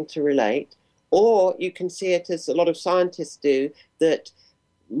do they interrelate? Or you can see it as a lot of scientists do, that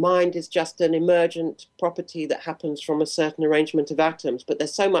mind is just an emergent property that happens from a certain arrangement of atoms, but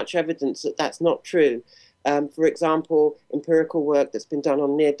there's so much evidence that that's not true. For example, empirical work that's been done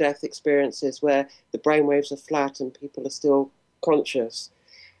on near-death experiences where the brainwaves are flat and people are still conscious.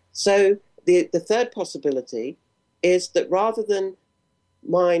 So the third possibility is that rather than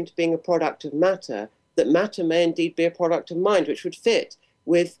mind being a product of matter, that matter may indeed be a product of mind, which would fit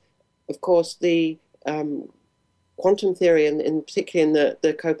with, of course, the quantum theory, and particularly in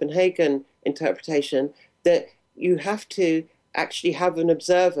the Copenhagen interpretation, that you have to actually have an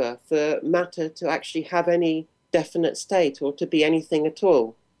observer for matter to actually have any definite state or to be anything at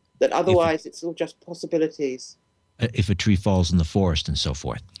all, that otherwise it's all just possibilities. If a tree falls in the forest and so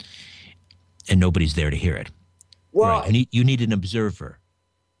forth, and nobody's there to hear it. Well, right. You need an observer.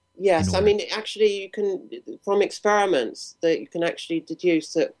 Yes, I mean, actually, you can, from experiments, that you can actually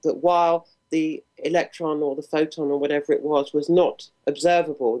deduce that while the electron or the photon or whatever it was not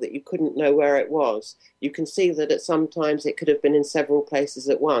observable, that you couldn't know where it was, you can see that at some times it could have been in several places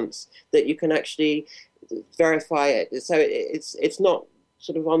at once, that you can actually verify it. So it's not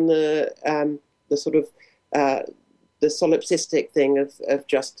sort of on the sort of the solipsistic thing of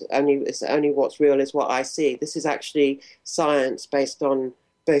just only what's real is what I see. This is actually science based on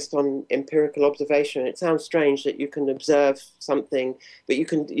empirical observation. It sounds strange that you can observe something, but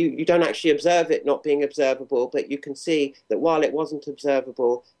you don't actually observe it not being observable, but you can see that while it wasn't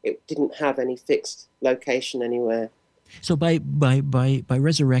observable, it didn't have any fixed location anywhere. So by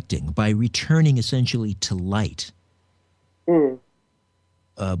resurrecting, by returning essentially to light,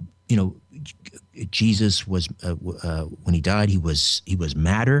 Jesus was when he died, he was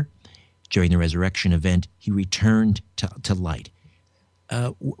matter. During the resurrection event, he returned to light.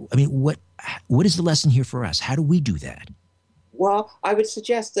 What is the lesson here for us? How do we do that? Well, I would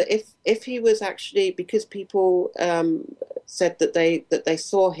suggest that if he was actually, because people said that they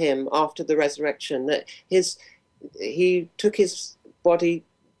saw him after the resurrection, that he took his body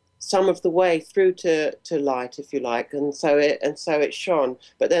some of the way through to light, if you like, and so it shone.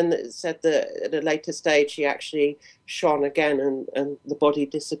 But then it said that at a later stage he actually shone again, and the body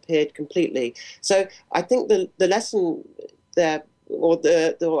disappeared completely. So I think the lesson there,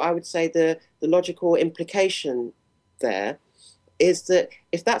 or I would say the logical implication there, is that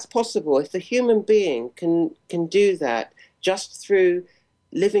if that's possible, if the human being can do that just through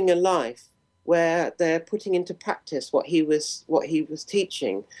living a life where they're putting into practice what he was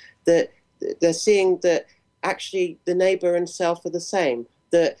teaching, that they're seeing that actually the neighbor and self are the same,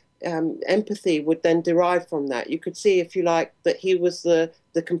 that empathy would then derive from that. You could see, if you like, that he was the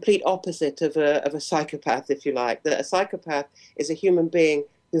complete opposite of a psychopath, if you like, that a psychopath is a human being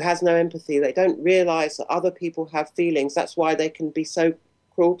who has no empathy. They don't realize that other people have feelings. That's why they can be so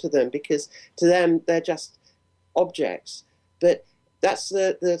cruel to them, because to them they're just objects. But that's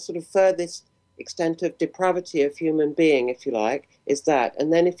the sort of furthest extent of depravity of human being, if you like, is that.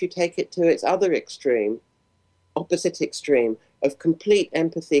 And then if you take it to its other extreme, opposite extreme, of complete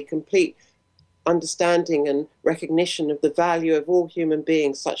empathy, complete understanding and recognition of the value of all human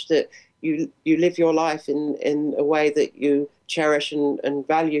beings, such that you live your life in a way that you cherish and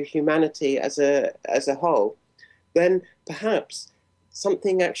value humanity as a whole, then perhaps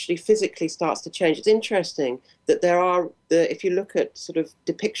something actually physically starts to change. It's interesting that there are, if you look at sort of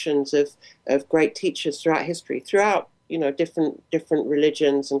depictions of great teachers throughout history, throughout different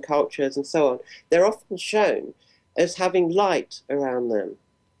religions and cultures and so on, they're often shown as having light around them.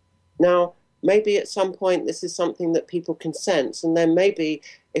 Now, maybe at some point this is something that people can sense, and then maybe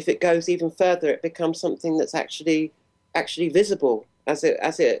if it goes even further, it becomes something that's actually visible, as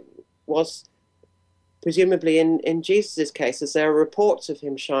it was presumably in Jesus' case, as there are reports of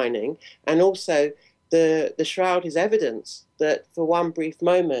him shining, and also the shroud is evidence that for one brief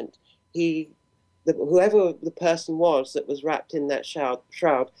moment whoever the person was that was wrapped in that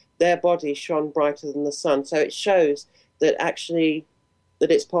shroud, their body shone brighter than the sun. So it shows that actually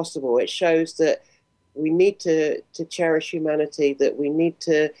that it's possible. It shows that we need to cherish humanity, that we need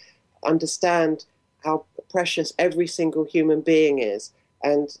to understand how precious every single human being is,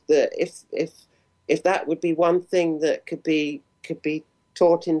 and that if that would be one thing that could be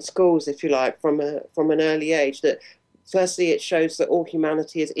taught in schools, if you like, from an early age, that firstly it shows that all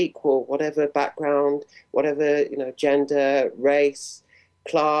humanity is equal, whatever background, whatever gender, race,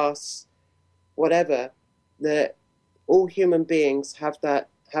 class, whatever, that all human beings have that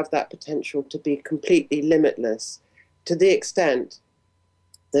potential to be completely limitless, to the extent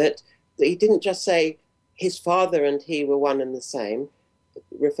that he didn't just say his father and he were one and the same,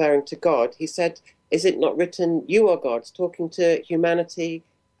 referring to God. He said, "Is it not written, you are gods," talking to humanity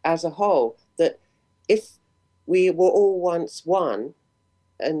as a whole, that if we were all once one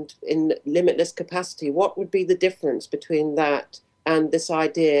and in limitless capacity, what would be the difference between that and this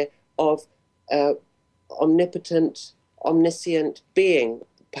idea of omnipotent, omniscient being?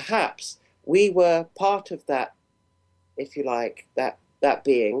 Perhaps we were part of that, if you like, that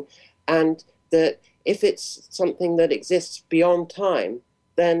being, and that if it's something that exists beyond time,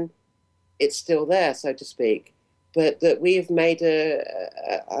 then it's still there, so to speak, but that we have made a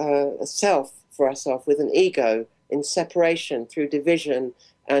self for ourselves with an ego in separation through division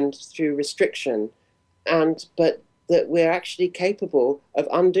and through restriction, but that we're actually capable of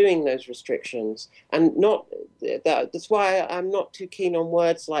undoing those restrictions. And that's why I'm not too keen on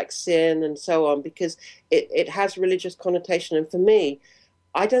words like sin and so on, because it has religious connotation. And for me,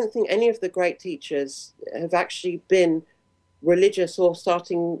 I don't think any of the great teachers have actually been religious or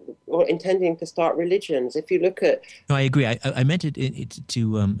starting or intending to start religions. If you look at... No, I agree. I meant it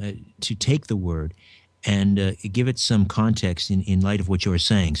to take the word and give it some context in light of what you're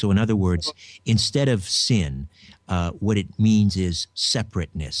saying. So in other words, instead of sin, what it means is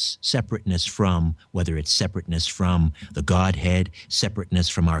separateness from, whether it's separateness from the Godhead, separateness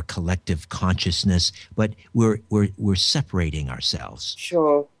from our collective consciousness, but we're separating ourselves.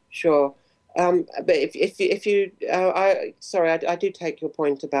 Sure. But if you, I do take your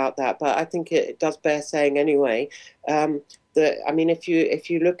point about that, but I think it does bear saying anyway. If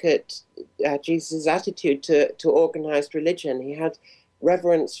you look at Jesus' attitude to organized religion, he had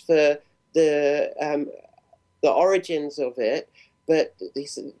reverence for the origins of it, but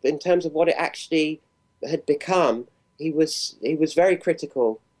in terms of what it actually had become, he was very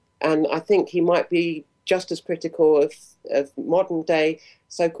critical, and I think he might be just as critical of modern day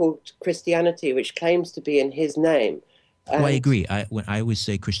so-called Christianity, which claims to be in his name. Well, I agree. I always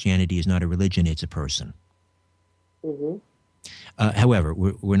say Christianity is not a religion; it's a person. Mm-hmm. However,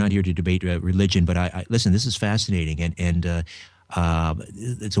 we're not here to debate religion, but I listen. This is fascinating, and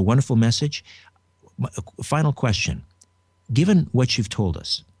it's a wonderful message. Final question: given what you've told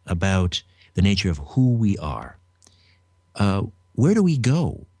us about the nature of who we are, where do we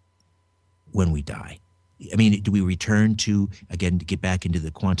go when we die? I mean, do we return to, again, to get back into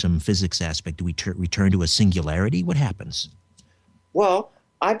the quantum physics aspect, do we return to a singularity? What happens? Well,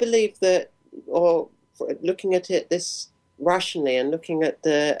 I believe that, or looking at it this rationally and looking at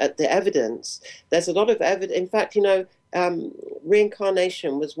the evidence, there's a lot of evidence. In fact,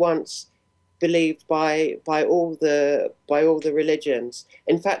 reincarnation was once believed by all the religions.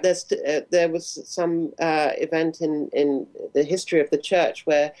 In fact, there was some event in the history of the church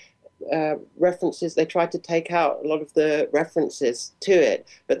where references, they tried to take out a lot of the references to it,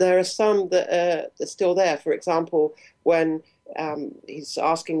 but there are some that are still there. For example, when he's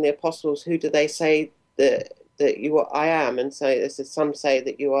asking the apostles, who do they say that you are, I am? And so some say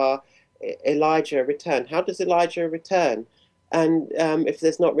that you are Elijah returned. How does Elijah return? And if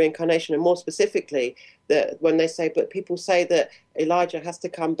there's not reincarnation, and more specifically, that when they say, but people say that Elijah has to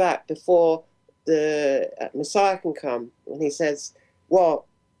come back before the Messiah can come, and he says, well,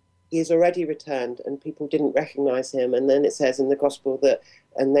 he's already returned, and people didn't recognize him. And then it says in the gospel that,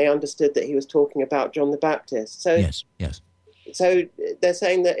 and they understood that he was talking about John the Baptist. So yes. So they're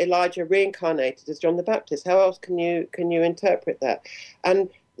saying that Elijah reincarnated as John the Baptist. How else can you interpret that? And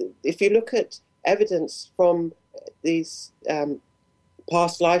if you look at evidence from these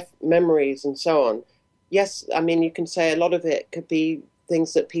past life memories and so on, yes, I mean, you can say a lot of it could be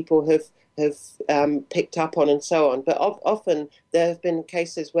things that people have picked up on and so on. But often there have been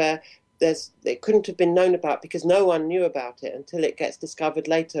cases where it couldn't have been known about because no one knew about it until it gets discovered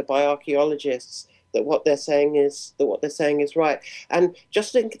later by archaeologists that what they're saying is right. And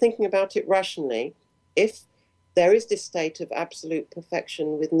just thinking about it rationally, if there is this state of absolute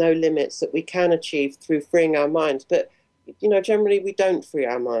perfection with no limits that we can achieve through freeing our minds, but generally we don't free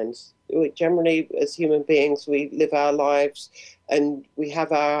our minds. Generally, as human beings, we live our lives and we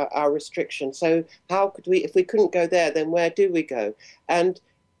have our restrictions. So how could we, if we couldn't go there, then where do we go? And,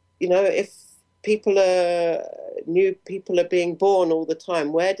 if new people are being born all the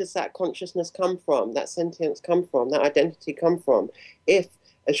time, where does that consciousness come from, that sentience come from, that identity come from? If,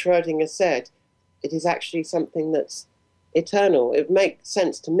 as Schrödinger said, it is actually something that's eternal, it makes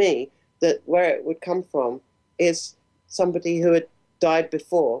sense to me that where it would come from is somebody who had died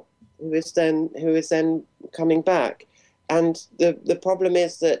before, who is then coming back. And the problem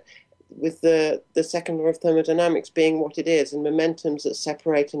is that with the second law of thermodynamics being what it is, and momentums that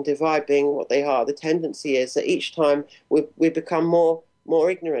separate and divide being what they are, the tendency is that each time we become more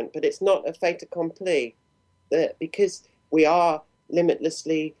ignorant. But it's not a fait accompli, that because we are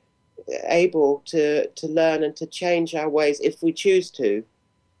limitlessly able to learn and to change our ways if we choose to,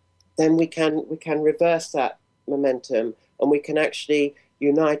 then we can reverse that momentum, and we can actually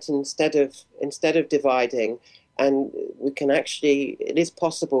unite instead of dividing. And we can actually, it is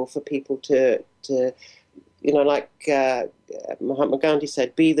possible for people to like Mahatma Gandhi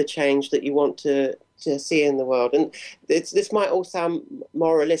said, be the change that you want to see in the world. And this might all sound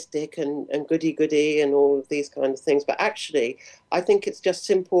moralistic and goody-goody and all of these kind of things, but actually I think it's just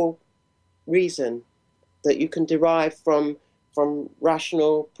simple reason that you can derive from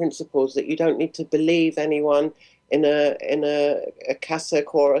rational principles, that you don't need to believe anyone in a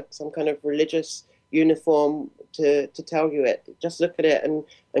cassock or some kind of religious uniform to tell you it. Just look at it and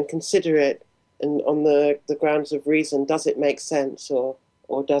consider it, and on the grounds of reason, does it make sense or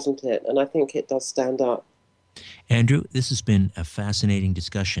doesn't it? And I think it does stand up. Andrew, this has been a fascinating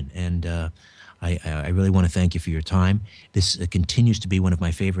discussion, and I really want to thank you for your time. This continues to be one of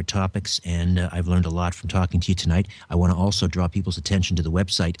my favorite topics, and I've learned a lot from talking to you tonight. I want to also draw people's attention to the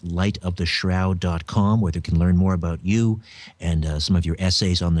website lightoftheshroud.com, where they can learn more about you and some of your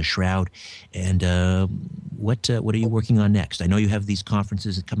essays on the Shroud. And what are you working on next? I know you have these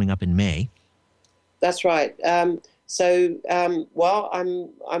conferences coming up in May. That's right. It's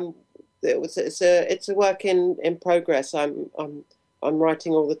a work in progress. I'm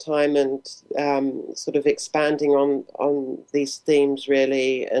writing all the time and sort of expanding on these themes,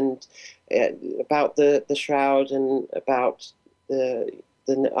 really, and about the Shroud and about the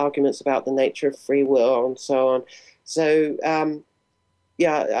arguments about the nature of free will and so on. So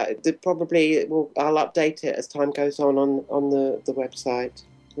probably I'll update it as time goes on the website.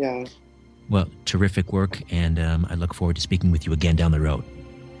 Yeah. Well, terrific work, and I look forward to speaking with you again down the road.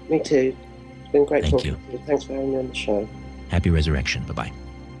 Me too. It's been great talking to you. Thanks for having me on the show. Happy resurrection. Bye-bye.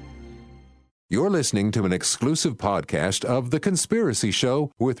 You're listening to an exclusive podcast of The Conspiracy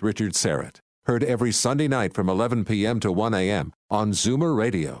Show with Richard Serrett. Heard every Sunday night from 11 p.m. to 1 a.m. on Zoomer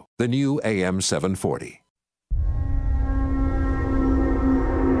Radio, the new AM 740.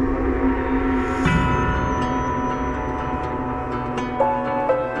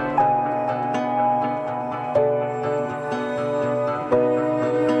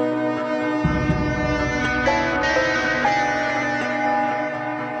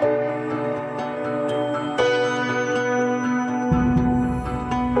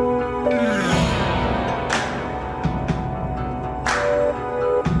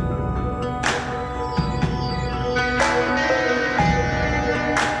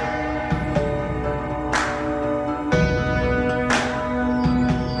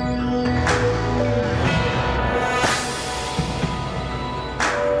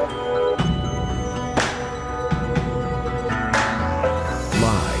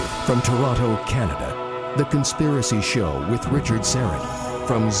 From Toronto, Canada, The Conspiracy Show with Richard Serrett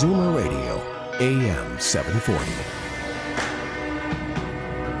from Zoomer Radio, AM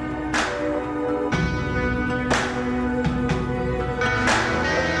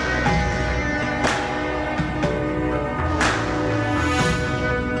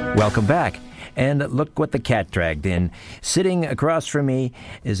Welcome back. And look what the cat dragged in. Sitting across from me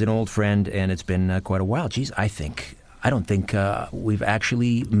is an old friend, and it's been quite a while. Geez, I don't think we've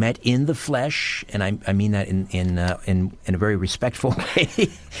actually met in the flesh, and I mean that in a very respectful way,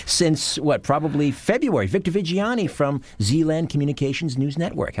 since, probably February. Victor Vigiani from Zealand Communications News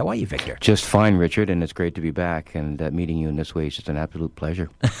Network. How are you, Victor? Just fine, Richard, and it's great to be back, and meeting you in this way is just an absolute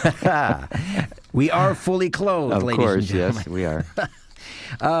pleasure. We are fully clothed, ladies and gentlemen. Of course, yes, we are.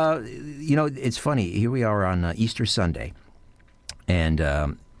 It's funny. Here we are on Easter Sunday, and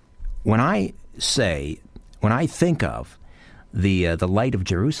when I think of the light of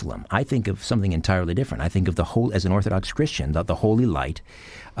Jerusalem, I think of something entirely different. I think of as an Orthodox Christian, the Holy Light,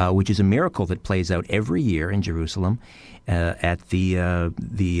 which is a miracle that plays out every year in Jerusalem at the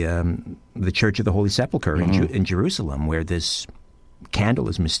Church of the Holy Sepulchre in Jerusalem, where this candle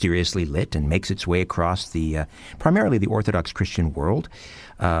is mysteriously lit and makes its way across primarily the Orthodox Christian world.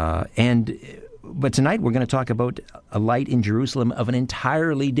 But tonight we're going to talk about a light in Jerusalem of an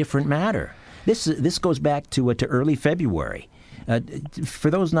entirely different matter. This goes back to early February. For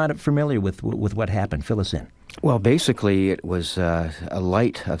those not familiar with what happened, fill us in. Well, basically, it was a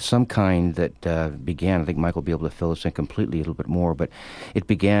light of some kind that began. I think Michael will be able to fill us in completely a little bit more, but it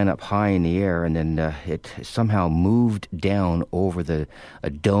began up high in the air, and then it somehow moved down over a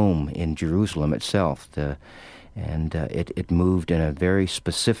dome in Jerusalem itself. It moved in a very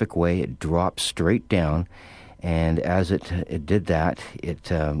specific way. It dropped straight down. And as it did that,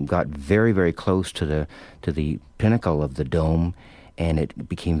 it got very, very close to the pinnacle of the dome, and it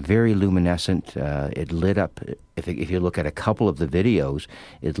became very luminescent. It lit up, if you look at a couple of the videos,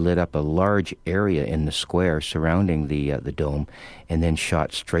 it lit up a large area in the square surrounding the dome, and then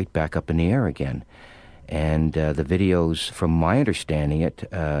shot straight back up in the air again. And the videos, from my understanding of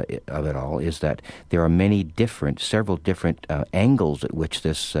it all, is that there are several different angles at which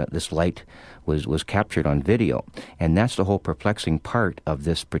this light was captured on video. And that's the whole perplexing part of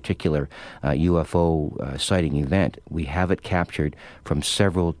this particular UFO sighting event. We have it captured from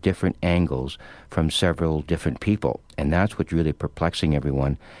several different angles, from several different people. And that's what's really perplexing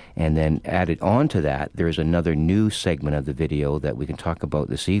everyone. And then added on to that, there's another new segment of the video that we can talk about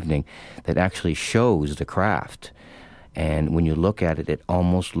this evening that actually shows the craft. And when you look at it, it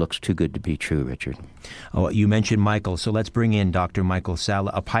almost looks too good to be true, Richard. Oh, you mentioned Michael, so let's bring in Dr. Michael Salla,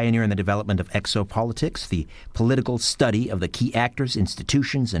 a pioneer in the development of exopolitics, the political study of the key actors,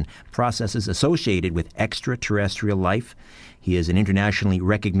 institutions, and processes associated with extraterrestrial life. He is an internationally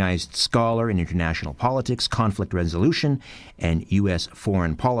recognized scholar in international politics, conflict resolution, and U.S.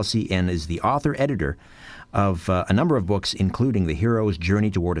 foreign policy, and is the author-editor of a number of books, including The Hero's Journey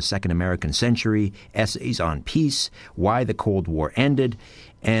Toward a Second American Century, Essays on Peace, Why the Cold War Ended,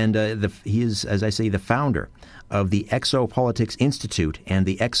 and he is, as I say, the founder of the Exopolitics Institute and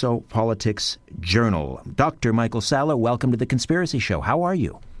the Exopolitics Journal. Dr. Michael Salla, welcome to The Conspiracy Show. How are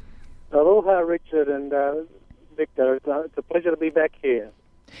you? Aloha, Richard and Victor. It's a pleasure to be back here.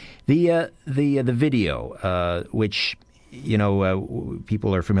 The video, which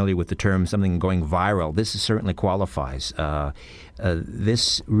people are familiar with the term something going viral. This certainly qualifies.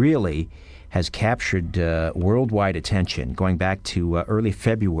 This really has captured worldwide attention going back to early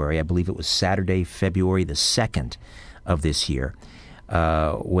February. I believe it was Saturday, February the 2nd of this year,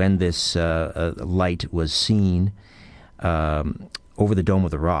 when this light was seen over the Dome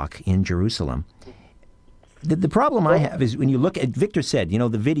of the Rock in Jerusalem. The problem I have is when you look at, Victor said, the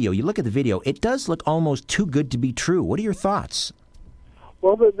video, you look at the video, it does look almost too good to be true. What are your thoughts?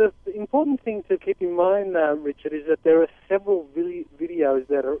 Well, the important thing to keep in mind, Richard, is that there are several videos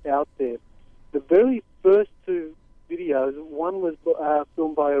that are out there. The very first two videos, one was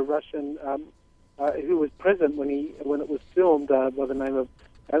filmed by a Russian who was present when it was filmed by the name of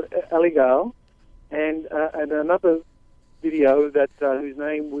Aligal, and another video that whose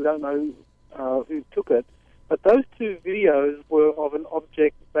name we don't know who took it. But those two videos were of an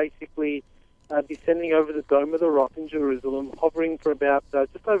object basically descending over the Dome of the Rock in Jerusalem, hovering for about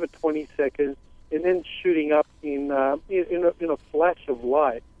just over 20 seconds, and then shooting up in a flash of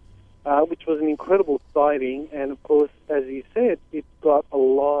light, which was an incredible sighting. And of course, as you said, it got a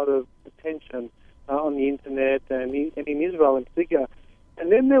lot of attention on the internet and in Israel in particular.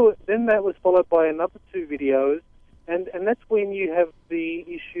 And then that was followed by another two videos, and that's when you have the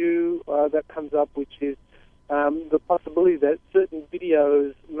issue that comes up, which is the possibility that certain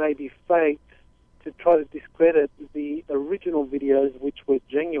videos may be faked to try to discredit the original videos, which were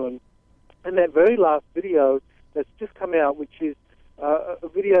genuine. And that very last video that's just come out, which is a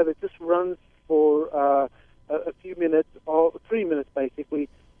video that just runs for a few minutes, or 3 minutes basically,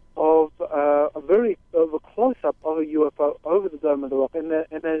 of a close-up of a UFO over the Dome of the Rock. And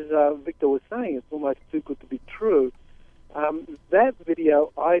as Victor was saying, it's almost too good to be true. That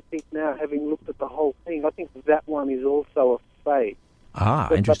video, I think now, having looked at the whole thing, I think that one is also a fake.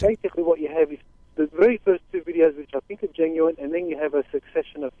 Interesting. But basically what you have is the very first two videos, which I think are genuine, and then you have a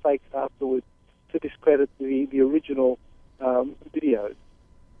succession of fakes afterwards to discredit the original videos.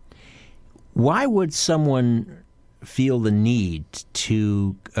 Why would someone feel the need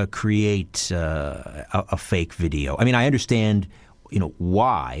to create a fake video? I mean, I understand,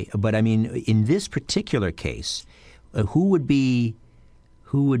 why, but I mean, in this particular case, who would be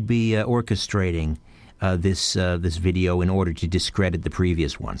orchestrating this video in order to discredit the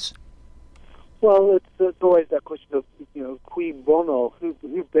previous ones? Well, it's always that question of qui bono, who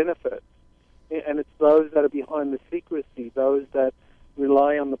benefits, and it's those that are behind the secrecy, those that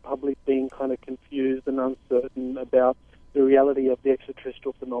rely on the public being kind of confused and uncertain about the reality of the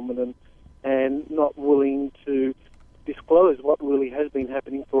extraterrestrial phenomenon, and not willing to disclose what really has been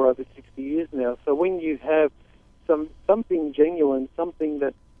happening for over 60 years now. So when you have something genuine, something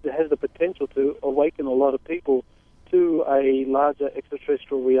that has the potential to awaken a lot of people to a larger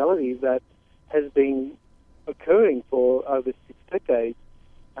extraterrestrial reality that has been occurring for over 6 decades,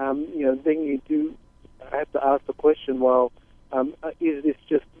 then you do have to ask the question, well, is this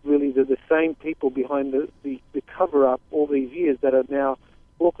just really the same people behind the cover-up all these years that are now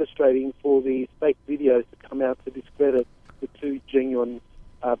orchestrating for these fake videos to come out to discredit the two genuine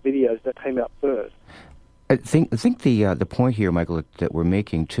videos that came out first? I think the point here, Michael, that we're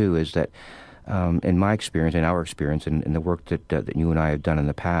making too is that in my experience, in our experience, in the work that you and I have done in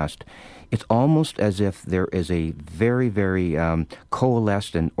the past, it's almost as if there is a very, very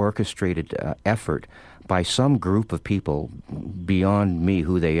coalesced and orchestrated effort by some group of people, beyond me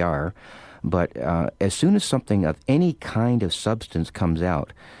who they are, but as soon as something of any kind of substance comes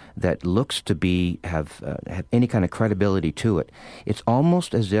out that looks to have any kind of credibility to it, it's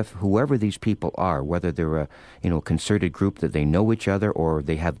almost as if whoever these people are, whether they're a concerted group that they know each other or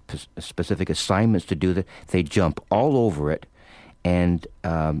they have specific assignments to do that, they jump all over it, and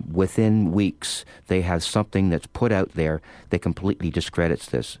within weeks they have something that's put out there that completely discredits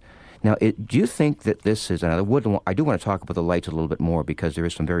this. Now, do you think that this is, and I do want to talk about the lights a little bit more because there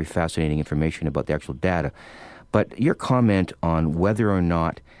is some very fascinating information about the actual data, but your comment on whether or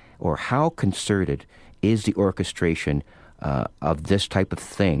not or how concerted is the orchestration of this type of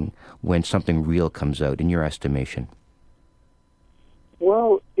thing when something real comes out, in your estimation?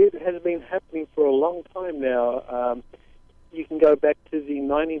 Well, it has been happening for a long time now. You can go back to the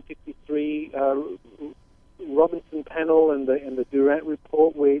 1953 Robinson panel and the Durant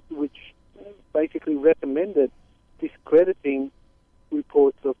report, which basically recommended discrediting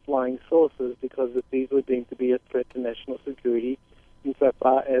reports of flying saucers because these were deemed to be a threat to national security,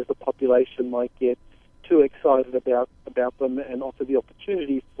 insofar as the population might get too excited about them and offer the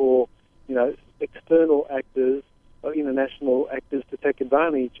opportunity for external actors or international actors to take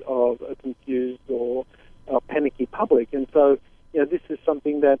advantage of a confused or panicky public. And so this is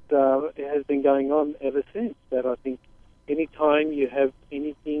something that has been going on ever since, that I think any time you have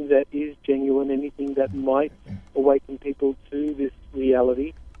anything that is genuine, anything that might awaken people to this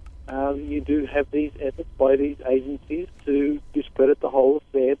reality, you you do have these efforts by these agencies to discredit the whole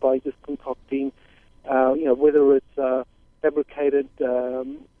affair by just concocting, whether it's fabricated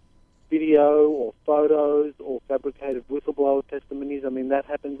video or photos or fabricated whistleblower testimonies. I mean, that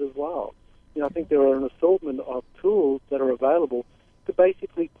happens as well. I think there are an assortment of tools that are available to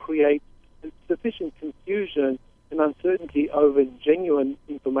basically create sufficient confusion and uncertainty over genuine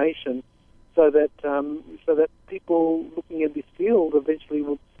information, so that people looking at this field eventually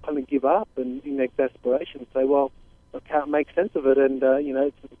will kind of give up and, in exasperation, say, "Well, I can't make sense of it," and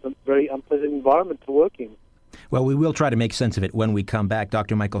it's a very unpleasant environment to work in. Well, we will try to make sense of it when we come back.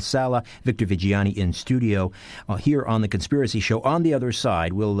 Dr. Michael Salla, Victor Viggiani in studio here on The Conspiracy Show. On the other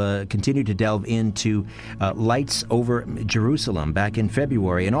side, we'll continue to delve into lights over Jerusalem back in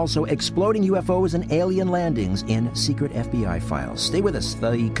February, and also exploding UFOs and alien landings in secret FBI files. Stay with us.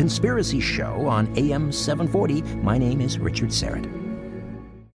 The Conspiracy Show on AM 740. My name is Richard Serrett.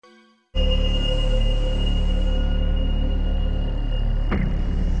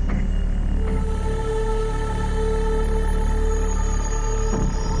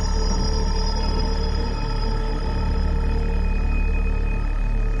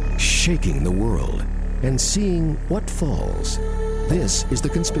 Shaking the world and seeing what falls. This is The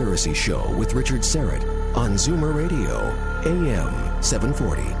Conspiracy Show with Richard Serrett on Zoomer Radio, AM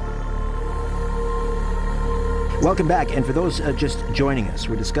 740. Welcome back, and for those just joining us,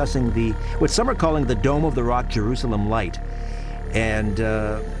 we're discussing what some are calling the Dome of the Rock Jerusalem light, and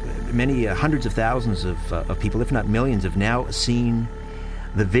many hundreds of thousands of people, if not millions, have now seen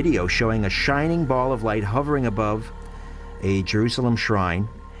the video showing a shining ball of light hovering above a Jerusalem shrine.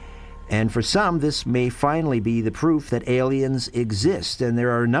 And for some, this may finally be the proof that aliens exist. And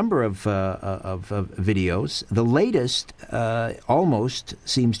there are a number of videos. The latest almost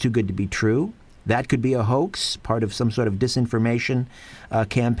seems too good to be true. That could be a hoax, part of some sort of disinformation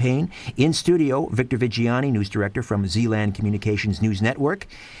campaign. In studio, Victor Viggiani, news director from Zealand Communications News Network.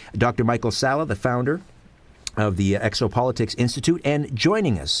 Dr. Michael Salla, the founder of the Exopolitics Institute. And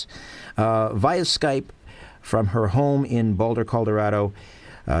joining us via Skype from her home in Boulder, Colorado,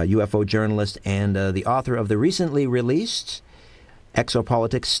 UFO journalist and the author of the recently released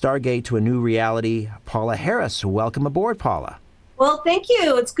Exopolitics, Stargate to a New Reality, Paula Harris. Welcome aboard, Paula. Well, thank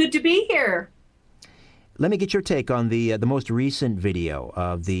you. It's good to be here. Let me get your take on the most recent video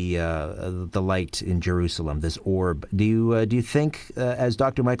of the light in Jerusalem, this orb. Do you think, as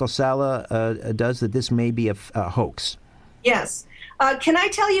Dr. Michael Salla does, that this may be a hoax? Yes. Can I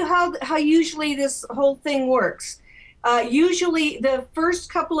tell you how usually this whole thing works? Usually the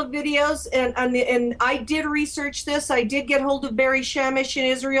first couple of videos, and I did research this. I did get hold of Barry Shamish in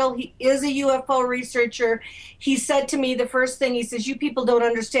Israel. He is a UFO researcher. He said to me the first thing, he says, "You people don't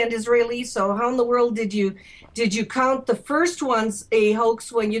understand Israelis, so how in the world did you count the first ones a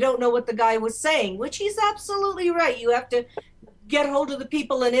hoax when you don't know what the guy was saying?" Which he's absolutely right. You have to get hold of the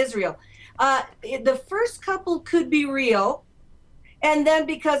people in Israel. The first couple could be real. And then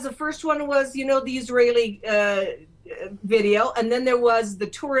because the first one was, the Israeli video, and then there was the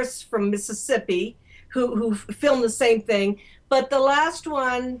tourists from Mississippi who filmed the same thing. But the last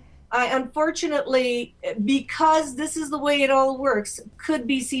one, unfortunately, because this is the way it all works, could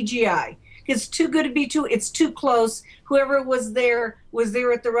be CGI. It's too good to be true. It's too close. Whoever was there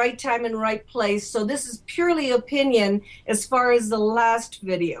at the right time and right place. So this is purely opinion as far as the last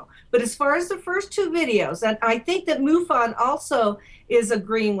video. But as far as the first two videos, and I think that MUFON also is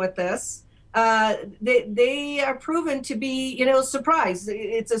agreeing with this, they are proven to be, surprise.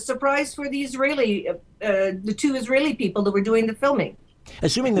 It's a surprise for the two Israeli people that were doing the filming.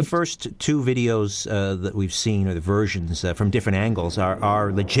 Assuming the first two videos that we've seen, or the versions from different angles,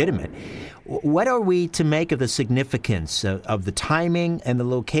 are legitimate, what are we to make of the significance of the timing and the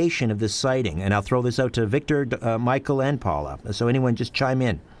location of this sighting? And I'll throw this out to Victor, Michael, and Paula. So anyone just chime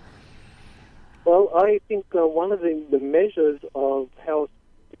in. Well, I think one of the measures of how it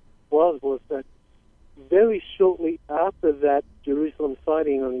was that very shortly after that Jerusalem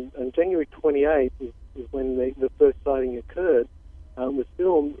sighting on January 28th is when the first sighting occurred, was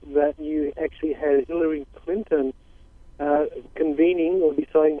filmed, that you actually had Hillary Clinton convening or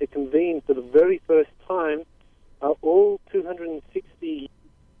deciding to convene for the very first time all 260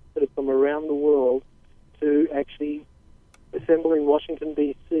 from around the world to actually assemble in Washington,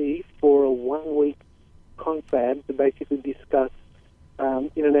 D.C. for a one-week confab to basically discuss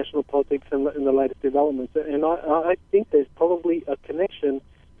international politics and the latest developments. And I think there's probably a connection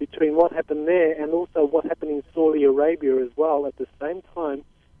between what happened there and also what happened in Saudi Arabia as well at the same time,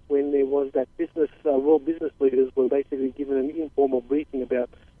 when there was that world business leaders were basically given an informal briefing about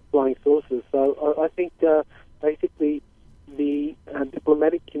flying saucers. So I think basically the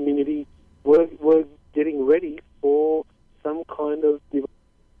diplomatic community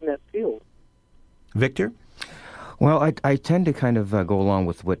Well, I tend to kind of go along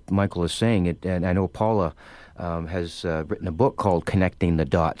with what Michael is saying, and I know Paula has written a book called Connecting the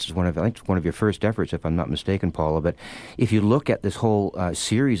Dots. It's I think it's one of your first efforts, if I'm not mistaken, Paula. But if you look at this whole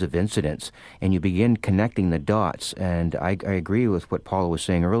series of incidents and you begin connecting the dots, and I agree with what Paula was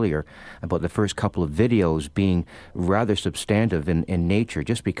saying earlier about the first couple of videos being rather substantive in nature,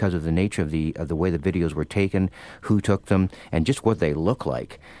 just because of the nature of the way the videos were taken, who took them, and just what they look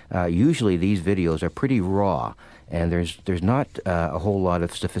like. Usually these videos are pretty raw, and there's not a whole lot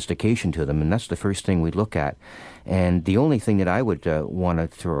of sophistication to them, and that's the first thing we look at. And the only thing that I would want to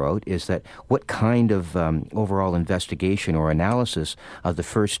throw out is that what kind of overall investigation or analysis of the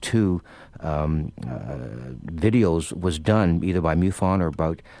first two videos was done, either by MUFON or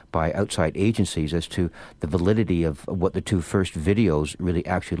by outside agencies, as to the validity of what the two first videos really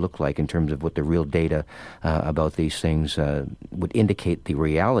actually look like in terms of what the real data about these things would indicate the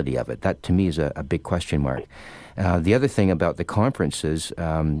reality of it. That, to me, is a big question mark. The other thing about the conferences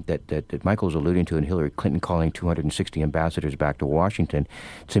that Michael was alluding to, and Hillary Clinton calling 260 ambassadors back to Washington,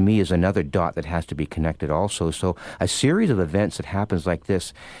 to me is another dot that has to be connected also. So a series of events that happens like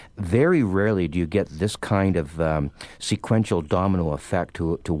this, very rarely do you get this kind of sequential domino effect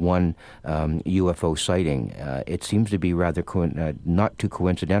to one UFO sighting. It seems to be rather not too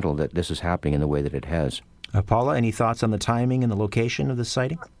coincidental that this is happening in the way that it has. Paula, any thoughts on the timing and the location of the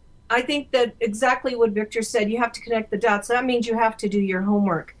sighting? I think that exactly what Victor said, you have to connect the dots. That means you have to do your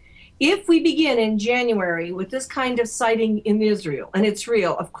homework. If we begin in January with this kind of sighting in Israel, and it's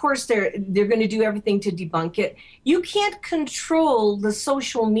real, of course they're going to do everything to debunk it. You can't control the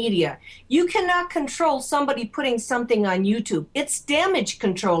social media. You cannot control somebody putting something on YouTube. It's damage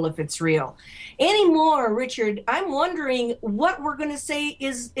control if it's real. Anymore, Richard, I'm wondering what we're going to say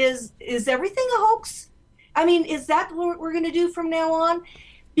is everything a hoax? I mean, is that what we're going to do from now on?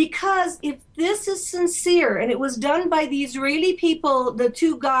 Because if this is sincere, and it was done by the Israeli people, the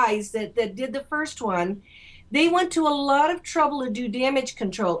two guys that did the first one, they went to a lot of trouble to do damage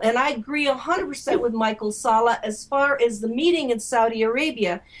control. And I agree 100% with Michael Sala as far as the meeting in Saudi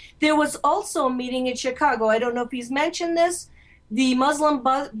Arabia. There was also a meeting in Chicago. I don't know if he's mentioned this. The Muslim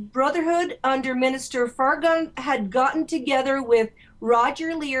Brotherhood under Minister Fargan had gotten together with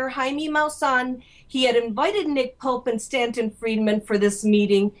Roger Lear, Jaime Maussan. He had invited Nick Pope and Stanton Friedman for this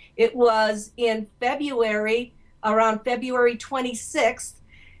meeting. It was in February, around February 26th,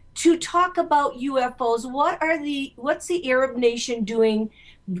 to talk about UFOs. What's the Arab nation doing,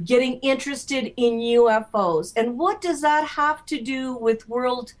 getting interested in UFOs? And what does that have to do with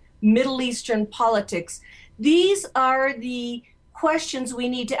world Middle Eastern politics? These are the questions we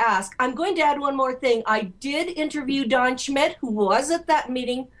need to ask. I'm going to add one more thing. I did interview Don Schmidt, who was at that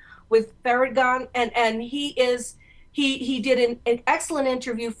meeting with Farragon, and he did an excellent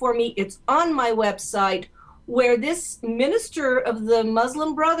interview for me. It's on my website, where this minister of the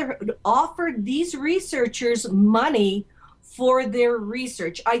Muslim Brotherhood offered these researchers money for their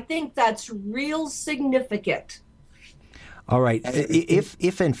research. I think that's real significant. All right.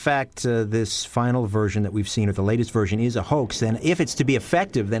 If in fact this final version that we've seen, or the latest version, is a hoax, then if it's to be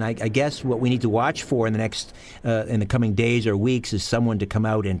effective, then I guess what we need to watch for in the coming days or weeks is someone to come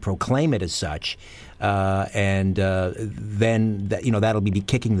out and proclaim it as such, and then that'll be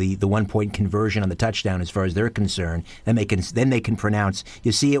kicking the 1 point conversion on the touchdown as far as they're concerned. Then they can pronounce,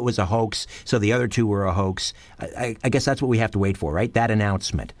 you see, it was a hoax, so the other two were a hoax. I guess that's what we have to wait for, right? That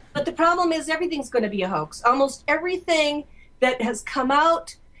announcement. But the problem is everything's going to be a hoax. Almost everything that has come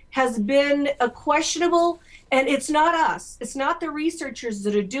out has been questionable, and it's not us. It's not the researchers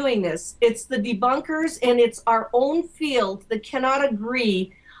that are doing this. It's the debunkers, and it's our own field that cannot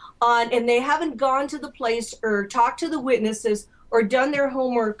agree on, and they haven't gone to the place or talked to the witnesses or done their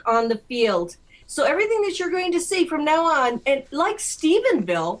homework on the field. So everything that you're going to see from now on, and like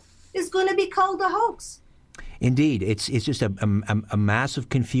Stephenville, is going to be called a hoax. Indeed, it's just a massive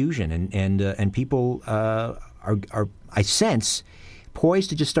confusion, and people are I sense poised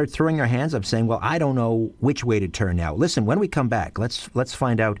to just start throwing their hands up, saying, "Well, I don't know which way to turn now." Listen, when we come back, let's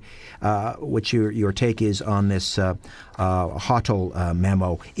find out what your take is on this Hotel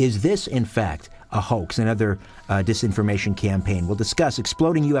memo. Is this in fact a hoax, another disinformation campaign? We'll discuss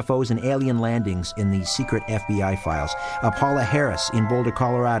exploding UFOs and alien landings in the secret FBI files. Paula Harris in Boulder,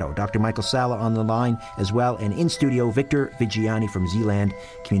 Colorado. Dr. Michael Sala on the line as well. And in studio, Victor Vigiani from Zealand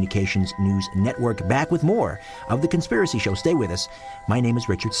Communications News Network. Back with more of The Conspiracy Show. Stay with us. My name is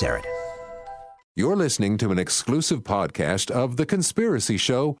Richard Serrett. You're listening to an exclusive podcast of The Conspiracy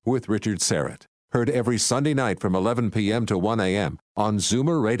Show with Richard Serrett. Heard every Sunday night from 11 p.m. to 1 a.m. on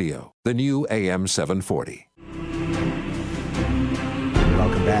Zoomer Radio, the new AM 740.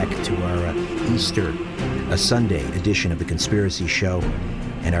 Welcome back to our Easter a Sunday edition of The Conspiracy Show.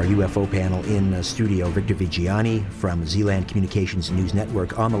 And our UFO panel in studio, Victor Vigiani from Zealand Communications News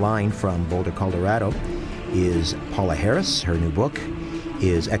Network. On the line from Boulder, Colorado, is Paula Harris. Her new book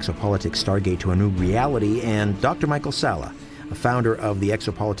is Exopolitics, Stargate to a New Reality. And Dr. Michael Salla, a founder of the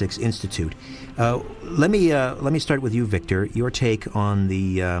Exopolitics Institute. Let me start with you, Victor. Your take on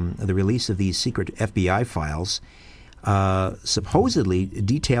the release of these secret FBI files, supposedly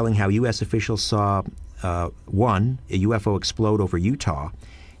detailing how U.S. officials saw one, a UFO explode over Utah,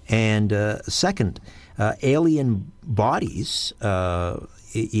 and second, alien bodies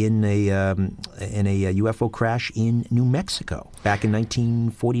in a UFO crash in New Mexico back in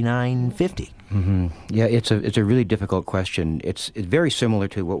 1949-50. Mm-hmm. Yeah, it's a really difficult question. It's very similar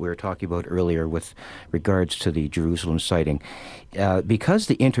to what we were talking about earlier with regards to the Jerusalem sighting. Because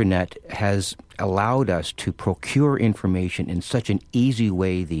the Internet has allowed us to procure information in such an easy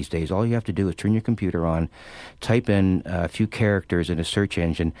way these days, all you have to do is turn your computer on, type in a few characters in a search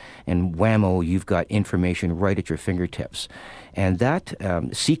engine, and whammo, you've got information right at your fingertips. And that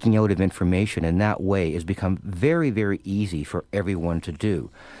seeking out of information in that way has become very, very easy for everyone to do,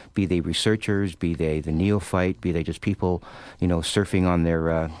 be they researchers, be they the neophyte, be they just people, surfing on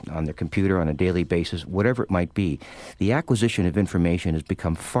their computer on a daily basis, whatever it might be. The acquisition of information has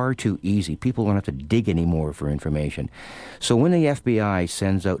become far too easy. People don't have to dig anymore for information. So when the FBI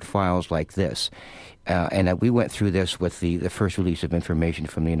sends out files like this, and we went through this with the first release of information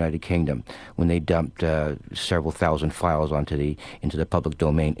from the United Kingdom when they dumped several thousand files into the public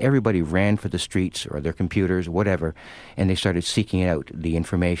domain. Everybody ran for the streets or their computers, whatever, and they started seeking out the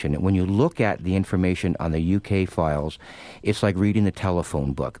information. And when you look at the information on the UK files, it's like reading the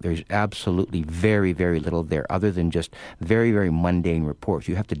telephone book. There's absolutely very, very little there other than just very, very mundane reports.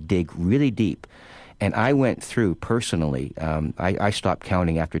 You have to dig really deep. And I went through personally, I stopped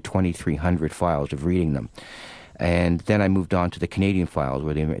counting after 2,300 files of reading them. And then I moved on to the Canadian files,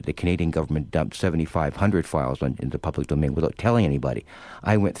 where the Canadian government dumped 7,500 files in the public domain without telling anybody.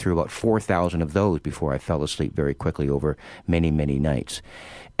 I went through about 4,000 of those before I fell asleep very quickly over many, many nights.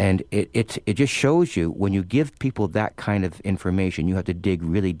 And it just shows you when you give people that kind of information, you have to dig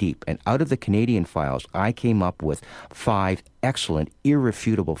really deep. And out of the Canadian files, I came up with 5 excellent,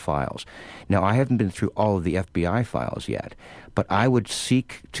 irrefutable files. Now, I haven't been through all of the FBI files yet, but I would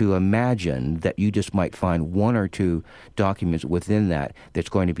seek to imagine that you just might find 1 or 2 documents within that that's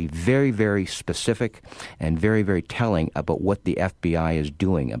going to be very, very specific and very, very telling about what the FBI is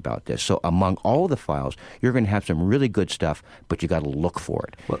doing about this. So among all the files, you're going to have some really good stuff, but you got to look for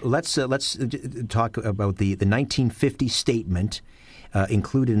it. Well, let's talk about the 1950 statement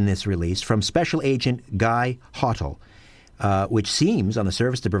included in this release from Special Agent Guy Hottle, which seems on the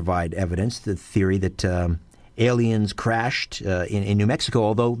surface to provide evidence to the theory that aliens crashed in New Mexico,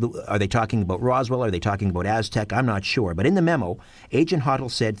 although are they talking about Roswell? Are they talking about Aztec? I'm not sure. But in the memo, Agent Hottle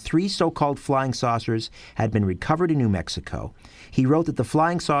said 3 so-called flying saucers had been recovered in New Mexico. He wrote that the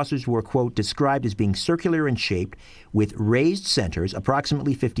flying saucers were, quote, described as being circular in shape with raised centers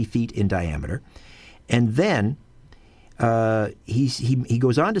approximately 50 feet in diameter. And then he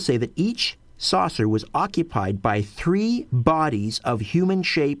goes on to say that each saucer was occupied by 3 bodies of human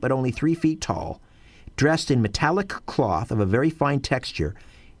shape but only 3 feet tall, dressed in metallic cloth of a very fine texture.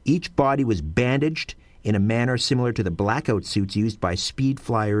 Each body was bandaged in a manner similar to the blackout suits used by speed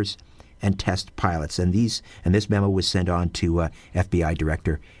flyers and test pilots. And this memo was sent on to FBI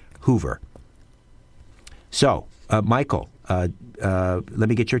Director Hoover. So, Michael, let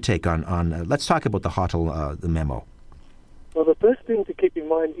me get your take on let's talk about the Hottle the memo. Well, the first thing to keep in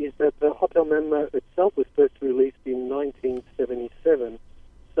mind is that the Hottle memo itself was first released in 1977.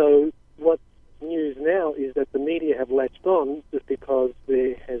 So what's news now is that the media have latched on just because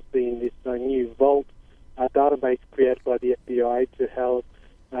there has been this new vault database created by the FBI to house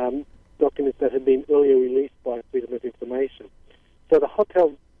documents that had been earlier released by Freedom of Information. So the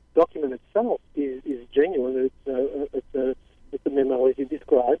Hottle document itself is genuine. It's a memo as you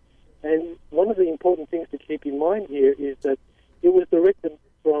described. And one of the important things to keep in mind here is that it was directed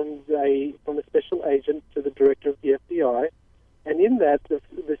from a special agent to the director of the FBI, and in that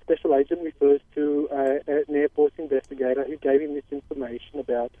the special agent refers to an Air Force investigator who gave him this information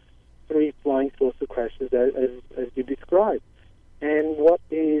about 3 flying saucer crashes as you described. And what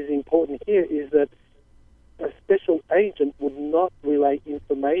is important here is that a special agent would not relay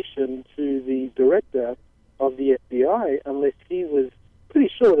information to the director of the FBI unless he was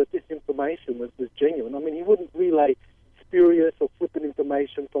pretty sure that this information was genuine. I mean, he wouldn't relay spurious or flippant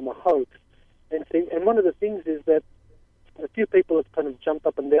information from a hoax. And one of the things is that a few people have kind of jumped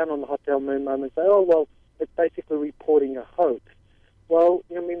up and down on the Hottle memo and say, oh, well, it's basically reporting a hoax. Well,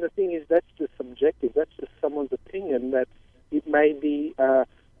 I mean, the thing is, that's just subjective. That's just someone's opinion that it may be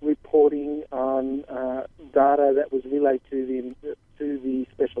reporting on data that was relayed to the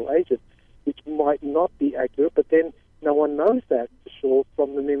special agent, which might not be accurate, but then no one knows that for sure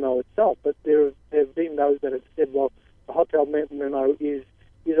from the memo itself. But there have been those that have said, well, the hotel memo is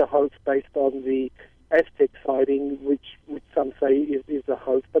a hoax based on the Aztec sighting, which some say is a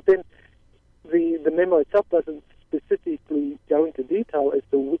hoax. But then the memo itself doesn't specifically go into detail as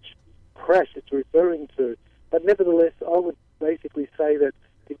to which crash it's referring to. But nevertheless, I would basically say that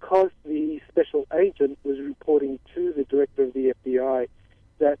because the special agent was reporting to the director of the FBI,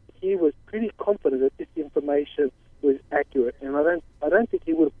 that he was pretty confident that this information was accurate, and I don't think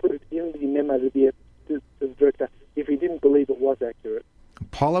he would have put it in the memo to the director if he didn't believe it was accurate.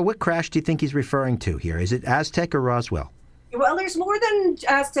 Paula, what crash do you think he's referring to here? Is it Aztec or Roswell? Well, there's more than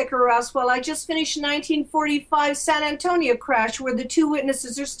Aztec or Roswell. I just finished 1945 San Antonio crash where the two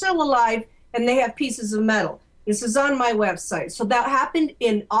witnesses are still alive and they have pieces of metal. This is on my website. So that happened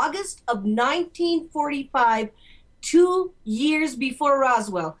in August of 1945, 2 years before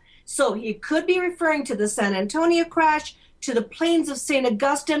Roswell. So he could be referring to the San Antonio crash, to the plains of St.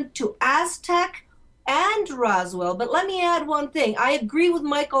 Augustine, to Aztec and Roswell. But let me add one thing. I agree with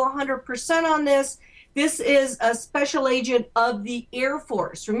Michael 100% on this. This is a special agent of the Air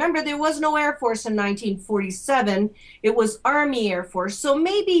Force. Remember, there was no Air Force in 1947. It was Army Air Force. So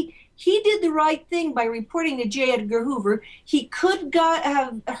maybe he did the right thing by reporting to J. Edgar Hoover. He could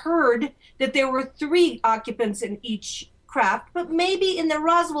have heard that there were 3 occupants in each craft, but maybe in the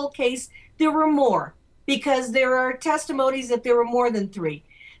Roswell case, there were more, because there are testimonies that there were more than 3.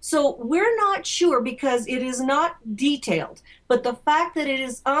 So we're not sure because it is not detailed, but the fact that it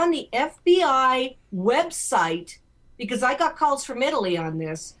is on the FBI website, because I got calls from Italy on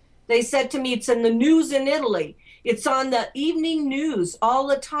this, they said to me it's in the news in Italy. It's on the evening news all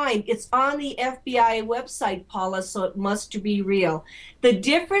the time. It's on the FBI website, Paula, so it must be real. The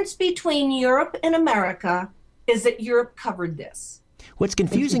difference between Europe and America is that Europe covered this. What's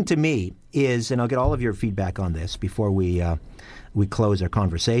confusing to me is, and I'll get all of your feedback on this before we close our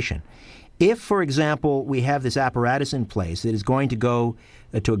conversation. If, for example, we have this apparatus in place that is going to go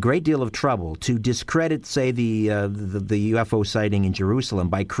to a great deal of trouble to discredit, say, the UFO sighting in Jerusalem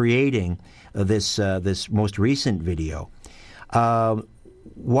by creating this most recent video,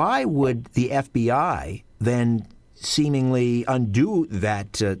 why would the FBI then seemingly undo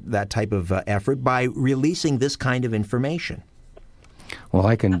that type of effort by releasing this kind of information? Well,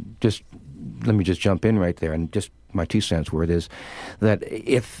 let me just jump in right there, and just my 2 cents worth is that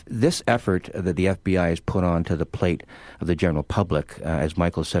if this effort that the FBI has put onto the plate of the general public, as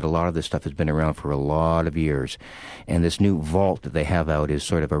Michael said, a lot of this stuff has been around for a lot of years, and this new vault that they have out is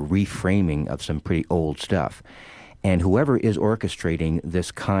sort of a reframing of some pretty old stuff. And whoever is orchestrating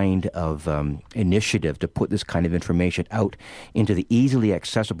this kind of initiative to put this kind of information out into the easily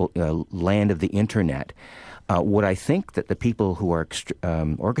accessible land of the Internet, what I think that the people who are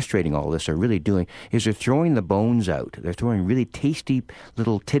orchestrating all this are really doing is they're throwing the bones out. They're throwing really tasty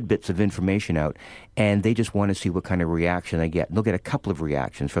little tidbits of information out, and they just want to see what kind of reaction they get. And they'll get a couple of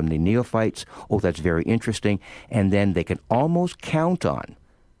reactions from the neophytes. Oh, that's very interesting. And then they can almost count on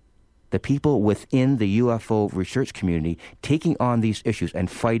the people within the UFO research community taking on these issues and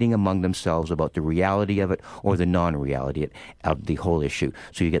fighting among themselves about the reality of it or the non-reality of the whole issue.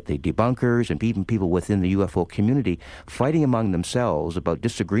 So you get the debunkers and even people within the UFO community fighting among themselves about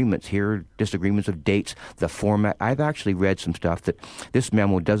disagreements here, disagreements of dates, the format. I've actually read some stuff that this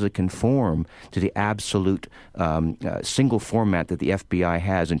memo doesn't conform to the absolute single format that the FBI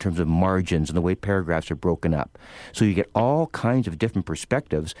has in terms of margins and the way paragraphs are broken up. So you get all kinds of different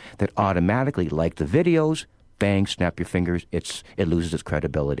perspectives that automatically, like the videos, bang, snap your fingers, it loses its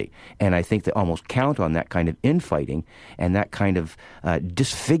credibility. And I think they almost count on that kind of infighting and that kind of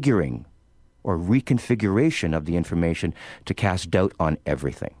disfiguring or reconfiguration of the information to cast doubt on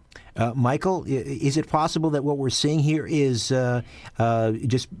everything. Michael, is it possible that what we're seeing here is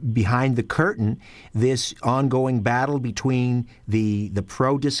just behind the curtain, this ongoing battle between the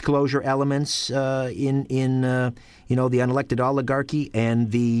pro-disclosure elements in the unelected oligarchy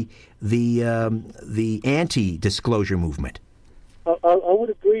and the anti-disclosure movement? I would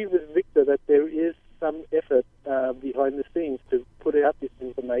agree with Victor that there is some effort behind the scenes to put out this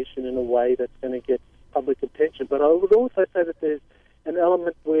information in a way that's going to get public attention. But I would also say that there's an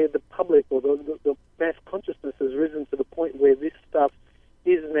element where the public or the mass consciousness has risen to the point where this stuff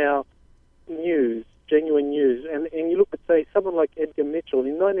is now news, genuine news. And you look at, say, someone like Edgar Mitchell.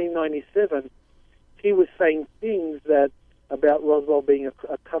 In 1997, he was saying things that about Roswell being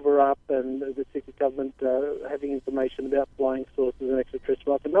a cover-up and the secret government having information about flying saucers and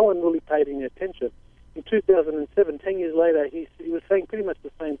extraterrestrial life, and no one really paid any attention. In 2007, 10 years later, he was saying pretty much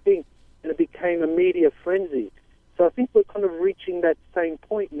the same thing, and it became a media frenzy. So I think we're kind of reaching that same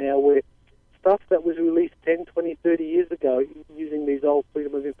point now where stuff that was released 10, 20, 30 years ago using these old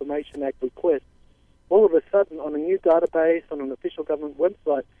Freedom of Information Act requests, all of a sudden on a new database, on an official government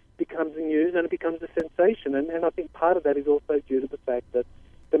website, becomes news and it becomes a sensation. And I think part of that is also due to the fact that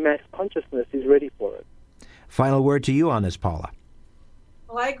the mass consciousness is ready for it. Final word to you on this, Paula.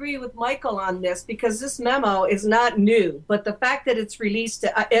 Well, I agree with Michael on this because this memo is not new, but the fact that it's released,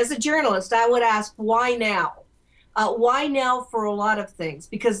 as a journalist, I would ask, why now? Why now for a lot of things?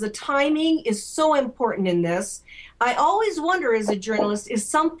 Because the timing is so important in this. I always wonder as a journalist, is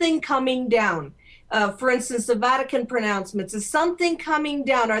something coming down? For instance, the Vatican pronouncements, is something coming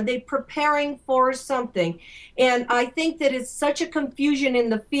down? Are they preparing for something? And I think that it's such a confusion in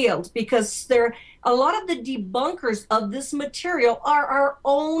the field because a lot of the debunkers of this material are our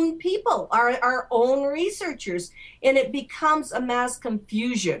own people, our own researchers, and it becomes a mass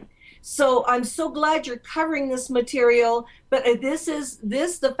confusion. So I'm so glad you're covering this material, but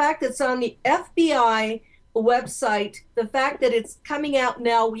the fact that it's on the FBI website, the fact that it's coming out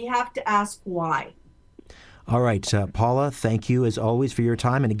now, we have to ask why. All right, Paula, thank you as always for your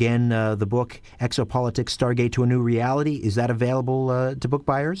time. And again, the book, Exopolitics, Stargate to a New Reality, is that available to book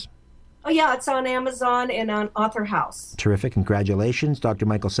buyers? Oh, yeah, it's on Amazon and on Author House. Terrific. Congratulations. Dr.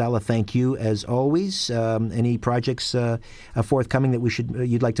 Michael Salla, thank you as always. Any projects forthcoming that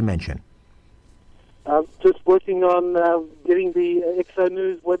you'd like to mention? Just working on getting the Exo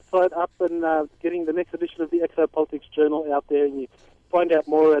News website up and getting the next edition of the Exopolitics Journal out there. And you find out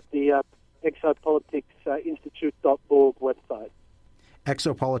more at the exopoliticsinstitute.org website.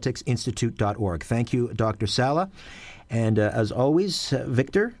 exopoliticsinstitute.org. Thank you, Dr. Salla. And as always,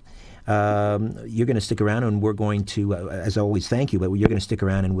 Victor, you're going to stick around, and we're going to, as always, thank you, but you're going to stick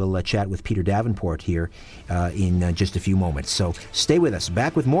around and we'll chat with Peter Davenport here in just a few moments. So stay with us.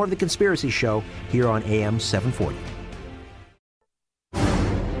 Back with more of The Conspiracy Show here on AM 740.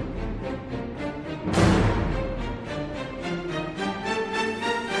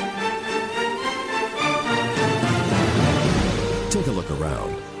 Take a look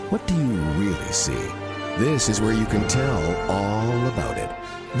around. What do you really see? This is where you can tell all about it.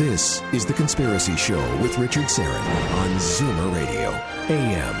 This is The Conspiracy Show with Richard Serrin on Zoomer Radio,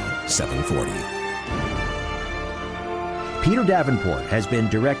 AM 740. Peter Davenport has been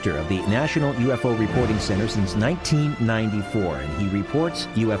director of the National UFO Reporting Center since 1994, and he reports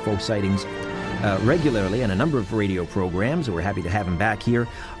UFO sightings regularly on a number of radio programs. We're happy to have him back here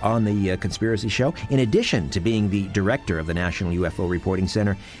on The Conspiracy Show. In addition to being the director of the National UFO Reporting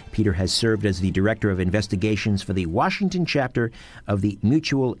Center, Peter has served as the director of investigations for the Washington chapter of the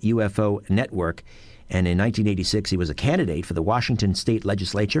Mutual UFO Network. And in 1986, he was a candidate for the Washington State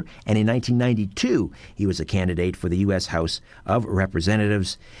Legislature. And in 1992, he was a candidate for the U.S. House of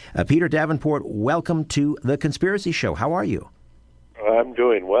Representatives. Peter Davenport, welcome to The Conspiracy Show. How are you? I'm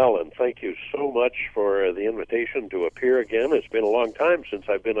doing well, and thank you so much for the invitation to appear again. It's been a long time since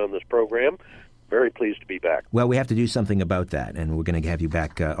I've been on this program. Very pleased to be back. Well, we have to do something about that, and we're going to have you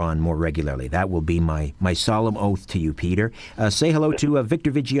back on more regularly. That will be my solemn oath to you, Peter. Say hello to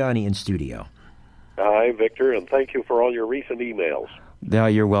Victor Vigiani in studio. Hi, Victor, and thank you for all your recent emails. No,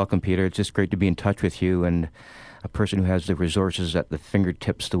 you're welcome, Peter. It's just great to be in touch with you, and a person who has the resources at the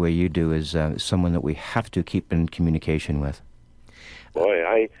fingertips the way you do is someone that we have to keep in communication with.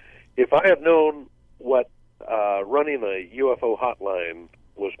 Boy, if I had known what running a UFO hotline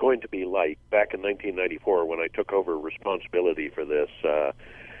was going to be like back in 1994 when I took over responsibility for this,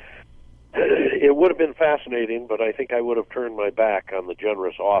 it would have been fascinating, but I think I would have turned my back on the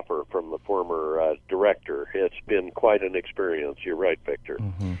generous offer from the former director. It's been quite an experience. You're right, Victor.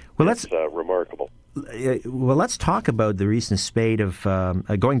 Mm-hmm. Well, it's remarkable. Well, let's talk about the recent spate of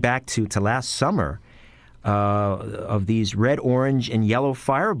going back to last summer. Of these red, orange, and yellow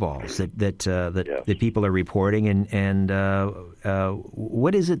fireballs that people are reporting, and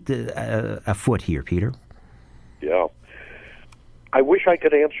what is it afoot here, Peter? Yeah, I wish I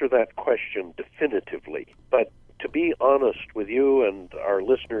could answer that question definitively, but to be honest with you and our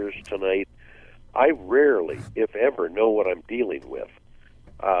listeners tonight, I rarely, if ever, know what I'm dealing with.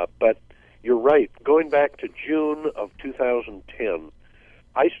 But you're right. Going back to June of 2010.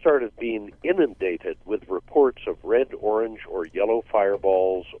 I started being inundated with reports of red, orange, or yellow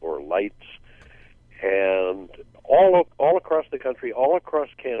fireballs or lights, and all across the country, all across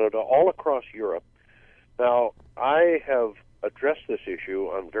Canada, all across Europe. Now, I have addressed this issue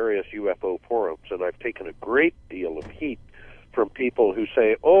on various UFO forums, and I've taken a great deal of heat from people who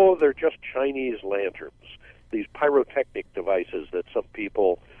say, oh, they're just Chinese lanterns, these pyrotechnic devices that some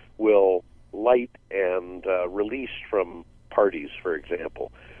people will light and release from parties, for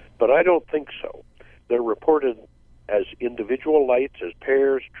example. But I don't think so. They're reported as individual lights, as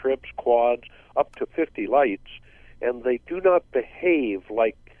pairs, trips, quads, up to 50 lights, and they do not behave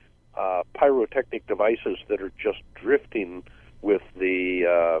like pyrotechnic devices that are just drifting with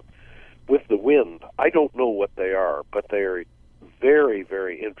the wind. I don't know what they are, but they are very,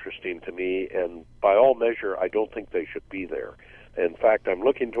 very interesting to me, and by all measure, I don't think they should be there. In fact, I'm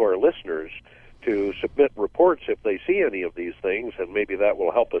looking to our listeners to submit reports if they see any of these things, and maybe that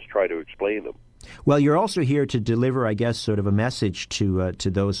will help us try to explain them. Well, you're also here to deliver, I guess, sort of a message to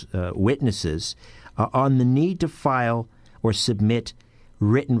those witnesses on the need to file or submit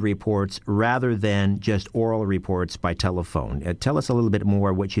written reports rather than just oral reports by telephone. Tell us a little bit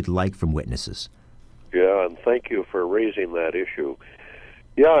more what you'd like from witnesses. Yeah, and thank you for raising that issue.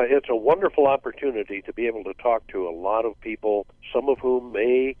 Yeah, it's a wonderful opportunity to be able to talk to a lot of people, some of whom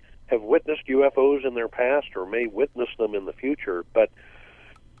may have witnessed UFOs in their past or may witness them in the future, but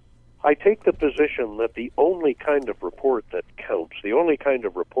I take the position that the only kind of report that counts, the only kind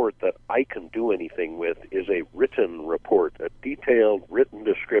of report that I can do anything with, is a written report, a detailed written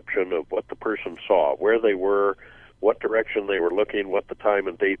description of what the person saw, where they were, what direction they were looking, what the time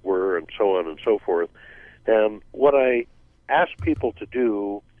and date were, and so on and so forth. And what I ask people to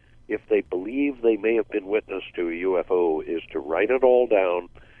do, if they believe they may have been witness to a UFO, is to write it all down,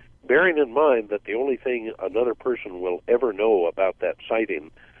 bearing in mind that the only thing another person will ever know about that sighting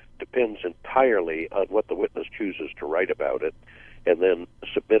depends entirely on what the witness chooses to write about it, and then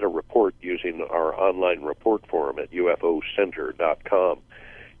submit a report using our online report form at ufocenter.com.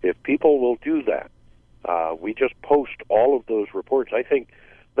 If people will do that, we just post all of those reports. I think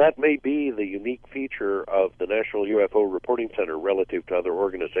that may be the unique feature of the National UFO Reporting Center relative to other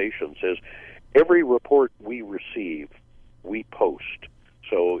organizations, is every report we receive, we post.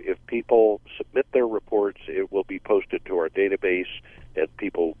 So if people submit their reports, it will be posted to our database, and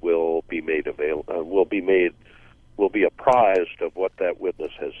people will be made will be apprised of what that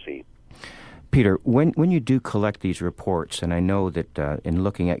witness has seen. Peter, when you do collect these reports, and I know that in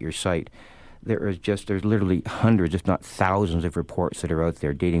looking at your site, there's literally hundreds, if not thousands, of reports that are out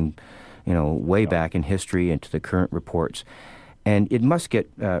there dating, way back in history into the current reports. And it must get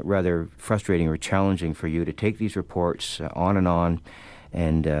rather frustrating or challenging for you to take these reports on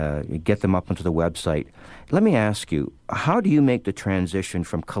and get them up onto the website. Let me ask you, how do you make the transition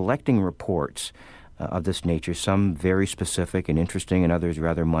from collecting reports of this nature, some very specific and interesting and others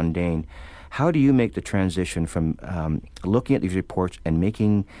rather mundane? How do you make the transition from looking at these reports and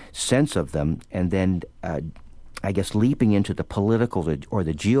making sense of them and then, I guess, leaping into the political or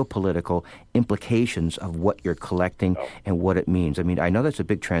the geopolitical implications of what you're collecting and what it means? I mean, I know that's a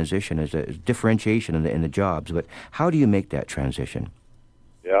big transition, as a differentiation in the jobs, but how do you make that transition?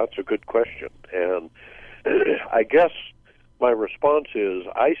 Yeah, that's a good question. And I guess my response is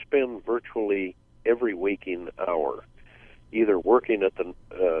I spend virtually every waking hour either working at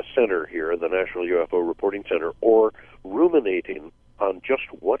the center here, the National UFO Reporting Center, or ruminating on just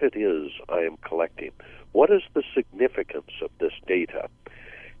what it is I am collecting. What is the significance of this data?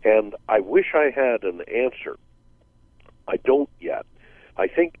 And I wish I had an answer. I don't yet. I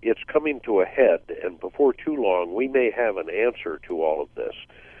think it's coming to a head, and before too long, we may have an answer to all of this.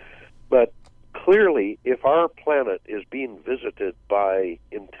 But clearly, if our planet is being visited by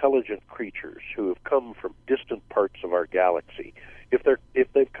intelligent creatures who have come from distant parts of our galaxy, if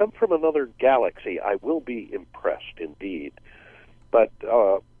they've come from another galaxy, I will be impressed indeed. But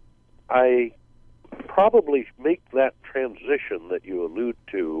I probably make that transition that you allude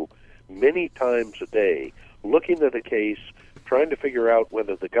to many times a day, looking at a case, trying to figure out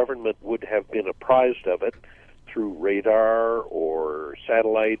whether the government would have been apprised of it through radar or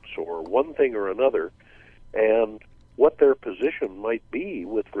satellites or one thing or another, and what their position might be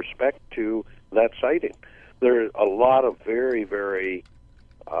with respect to that sighting. There are a lot of very, very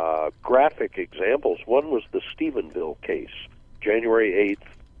graphic examples. One was the Stephenville case, January 8th,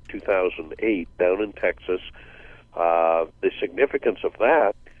 2008, down in Texas. The significance of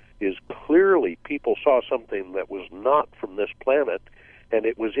that is clearly people saw something that was not from this planet, and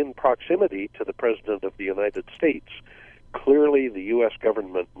it was in proximity to the President of the United States. Clearly, the U.S.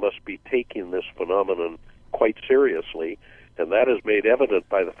 government must be taking this phenomenon quite seriously, and that is made evident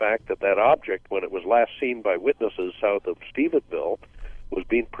by the fact that that object, when it was last seen by witnesses south of Stephenville, was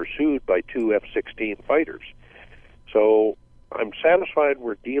being pursued by two F-16 fighters. So I'm satisfied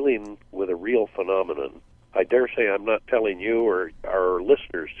we're dealing with a real phenomenon. I dare say I'm not telling you or our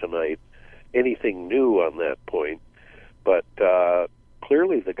listeners tonight anything new on that point, but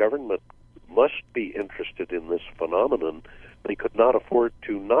the government must be interested in this phenomenon. They could not afford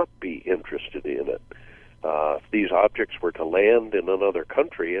to not be interested in it. If these objects were to land in another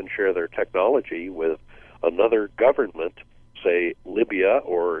country and share their technology with another government, say Libya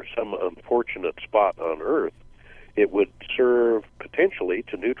or some unfortunate spot on Earth, it would serve potentially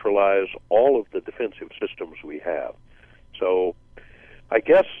to neutralize all of the defensive systems we have. So I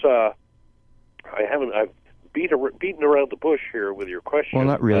guess I've beaten around the bush here with your question. Well,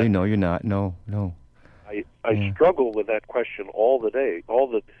 not really. No, you're not. No. I struggle with that question all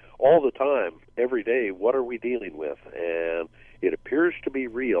the time, every day. What are we dealing with? And it appears to be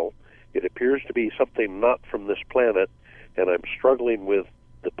real. It appears to be something not from this planet, and I'm struggling with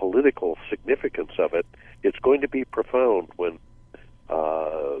the political significance of it. It's going to be profound when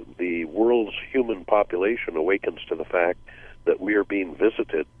the world's human population awakens to the fact that we are being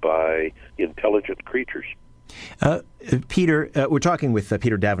visited by intelligent creatures. Peter, we're talking with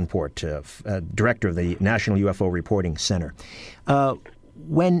Peter Davenport, director of the National UFO Reporting Center.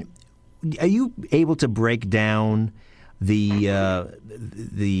 When are you able to break down the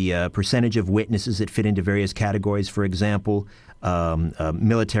percentage of witnesses that fit into various categories? For example,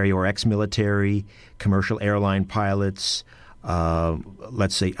 military or ex-military, commercial airline pilots,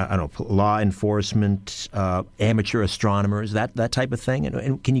 let's say, I don't know, law enforcement, amateur astronomers, that type of thing.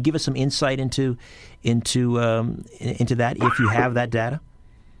 And can you give us some insight into that, if you have that data?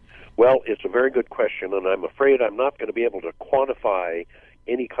 Well, it's a very good question, and I'm afraid I'm not going to be able to quantify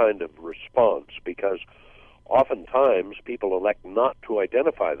any kind of response, because oftentimes people elect not to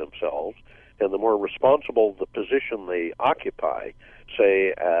identify themselves, and the more responsible the position they occupy, say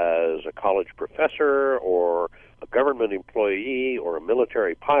as a college professor or a government employee or a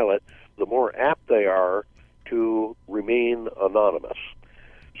military pilot, the more apt they are to remain anonymous.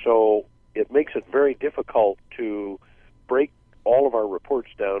 So it makes it very difficult to break all of our reports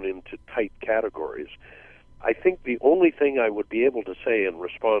down into tight categories. I think the only thing I would be able to say in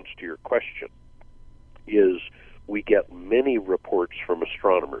response to your question is we get many reports from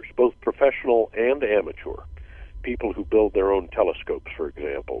astronomers, both professional and amateur. People who build their own telescopes, for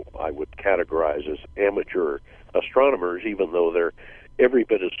example, I would categorize as amateur astronomers, even though they're every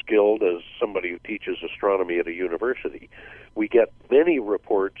bit as skilled as somebody who teaches astronomy at a university. We get many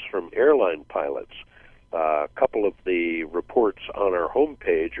reports from airline pilots. A couple of the reports on our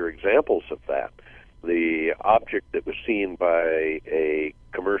homepage are examples of that. The object that was seen by a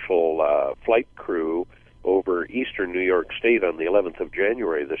commercial flight crew over eastern New York State on the 11th of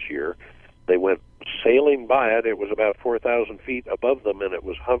January this year, they went sailing by it. It was about 4,000 feet above them, and it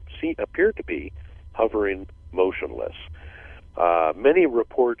was appeared to be hovering motionless. Many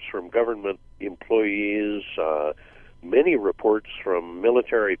reports from government employees, many reports from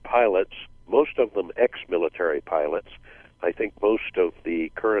military pilots, most of them ex-military pilots. I think most of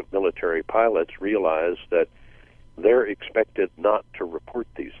the current military pilots realize that they're expected not to report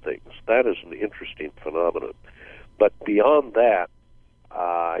these things. That is an interesting phenomenon. But beyond that,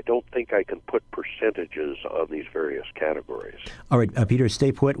 I don't think I can put percentages on these various categories. All right, Peter,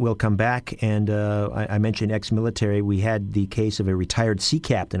 stay put. We'll come back. And I mentioned ex-military. We had the case of a retired sea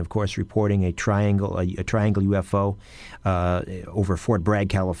captain, of course, reporting a triangle UFO over Fort Bragg,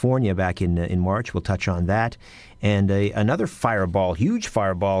 California, back in March. We'll touch on that. And another fireball, huge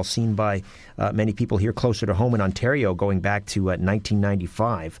fireball, seen by many people here closer to home in Ontario, going back to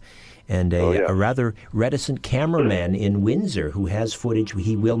 1995. And a rather reticent cameraman in Windsor who has footage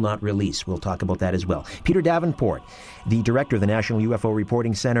he will not release. We'll talk about that as well. Peter Davenport, the director of the National UFO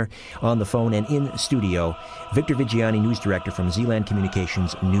Reporting Center, on the phone, and in studio, Victor Vigiani, news director from Zealand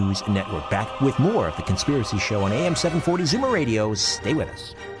Communications News Network. Back with more of The Conspiracy Show on AM 740 Zoomer Radio. Stay with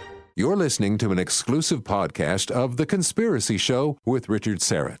us. You're listening to an exclusive podcast of The Conspiracy Show with Richard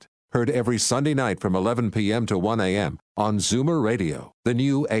Serrett. Heard every Sunday night from 11 p.m. to 1 a.m. on Zoomer Radio, the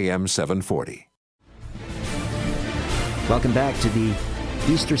new AM 740. Welcome back to the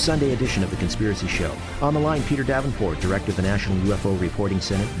Easter Sunday edition of The Conspiracy Show. On the line, Peter Davenport, director of the National UFO Reporting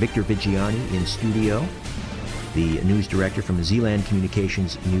Center. Victor Vigiani in studio, the news director from the Zealand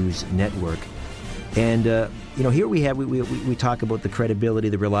Communications News Network. And, here we talk about the credibility,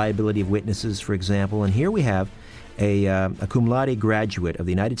 the reliability of witnesses, for example. And here we have a cum laude graduate of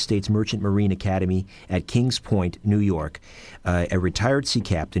the United States Merchant Marine Academy at Kings Point, New York, a retired sea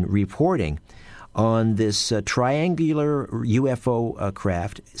captain, reporting on this triangular UFO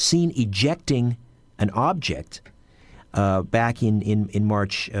craft seen ejecting an object back in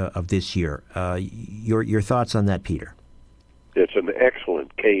March of this year. Your thoughts on that, Peter? It's an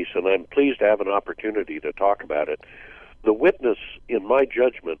excellent case, and I'm pleased to have an opportunity to talk about it. The witness, in my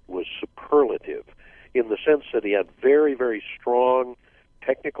judgment, was superlative, in the sense that he had very, very strong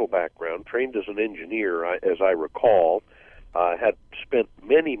technical background, trained as an engineer, as I recall, had spent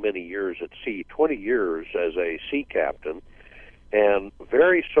many, many years at sea, 20 years as a sea captain, and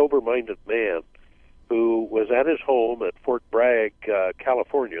very sober-minded man who was at his home at Fort Bragg,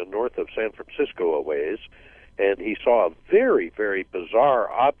 California, north of San Francisco a ways, and he saw a very, very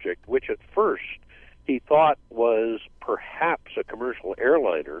bizarre object, which at first he thought was perhaps a commercial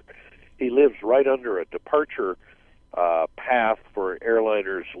airliner. He lives right under a departure path for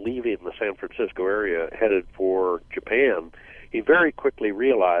airliners leaving the San Francisco area headed for Japan. He very quickly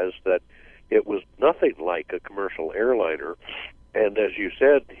realized that it was nothing like a commercial airliner. And as you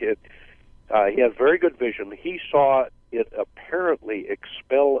said, he had very good vision. He saw it apparently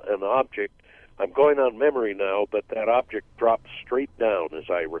expel an object. I'm going on memory now, but that object dropped straight down, as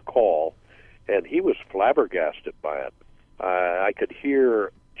I recall, and he was flabbergasted by it. I could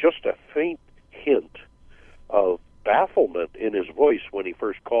hear just a faint hint of bafflement in his voice when he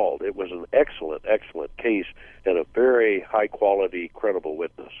first called. It was an excellent, excellent case and a very high-quality, credible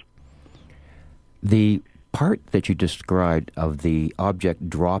witness. The part that you described of the object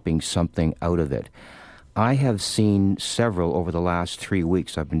dropping something out of it, I have seen several over the last 3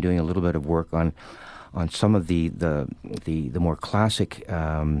 weeks. I've been doing a little bit of work on some of the more classic,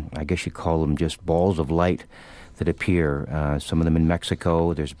 I guess you call them just balls of light that appear, some of them in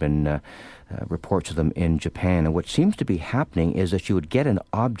Mexico. There's been reports of them in Japan. And what seems to be happening is that you would get an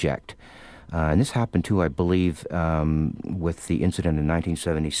object, and this happened too, I believe, with the incident in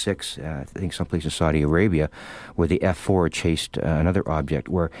 1976, I think someplace in Saudi Arabia, where the F-4 chased another object,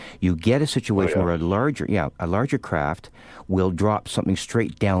 where you get a situation where a larger craft will drop something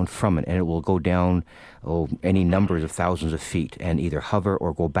straight down from it, and it will go down any numbers of thousands of feet and either hover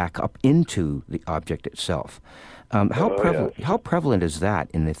or go back up into the object itself. How prevalent is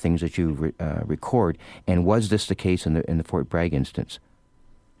that in the things that you record, and was this the case in the Fort Bragg instance?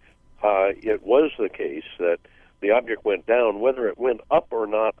 It was the case that the object went down. Whether it went up or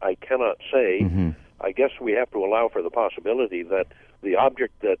not, I cannot say. Mm-hmm. I guess we have to allow for the possibility that the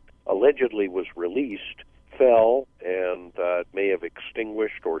object that allegedly was released fell and may have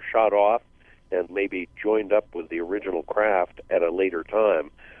extinguished or shot off and maybe joined up with the original craft at a later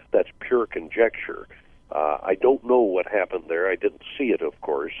time. That's pure conjecture. I don't know what happened there. I didn't see it, of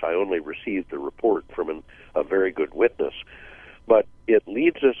course. I only received the report from a very good witness. But it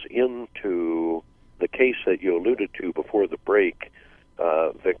leads us into the case that you alluded to before the break,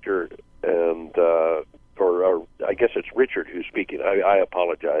 Victor, and or I guess it's Richard who's speaking. I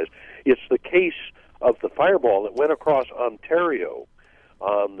apologize. It's the case of the fireball that went across Ontario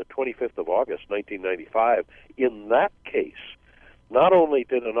on the 25th of August, 1995. In that case, not only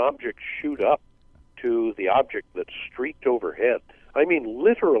did an object shoot up to the object that streaked overhead, I mean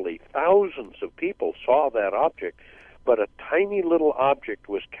literally thousands of people saw that object, but a tiny little object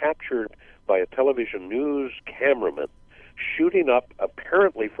was captured by a television news cameraman shooting up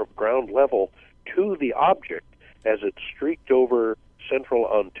apparently from ground level to the object as it streaked over central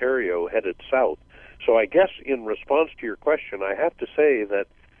Ontario headed south. So I guess in response to your question, I have to say that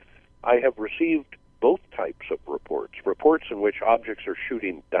I have received both types of reports in which objects are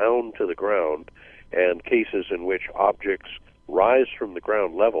shooting down to the ground and cases in which objects rise from the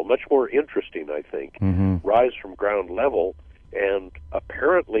ground level. Much more interesting, I think, rise from ground level and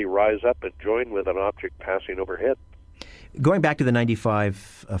apparently rise up and join with an object passing overhead. Going back to the 95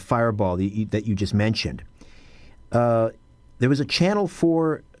 fireball that you just mentioned, there was a Channel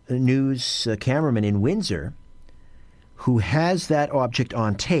 4 news cameraman in Windsor who has that object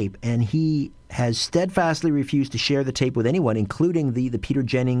on tape, and he has steadfastly refused to share the tape with anyone, including the Peter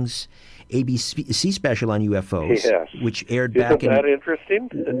Jennings ABC special on UFOs, yes, which aired back in... Isn't that interesting?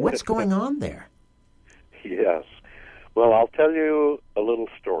 What's going on there? Yes. Well, I'll tell you a little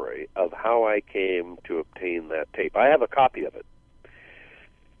story of how I came to obtain that tape. I have a copy of it.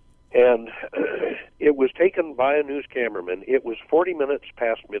 And it was taken by a news cameraman. It was 40 minutes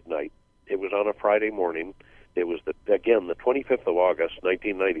past midnight. It was on a Friday morning. It was, the 25th of August,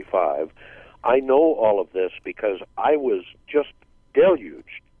 1995. I know all of this because I was just deluged,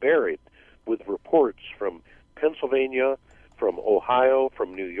 buried with reports from Pennsylvania, from Ohio,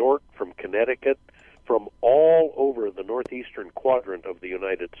 from New York, from Connecticut, from all over the northeastern quadrant of the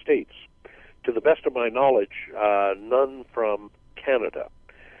United States. To the best of my knowledge, none from Canada.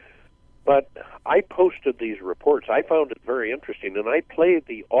 But I posted these reports. I found it very interesting, and I played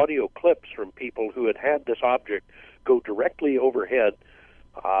the audio clips from people who had had this object go directly overhead.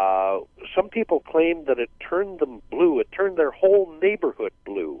 Some people claimed that it turned them blue. It turned their whole neighborhood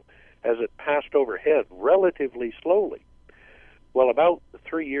blue as it passed overhead relatively slowly. Well, about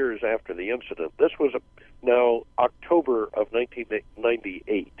 3 years after the incident, this was now October of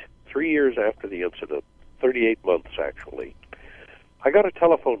 1998, 3 years after the incident, 38 months actually, I got a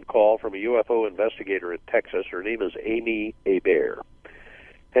telephone call from a UFO investigator in Texas. Her name is Amy Hebert.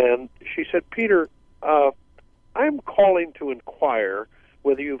 And she said, Peter, I'm calling to inquire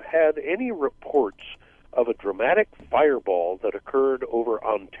whether you've had any reports of a dramatic fireball that occurred over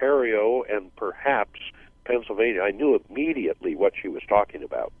Ontario and perhaps Pennsylvania. I knew immediately what she was talking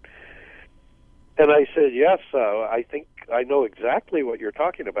about. And I said, yes, I think I know exactly what you're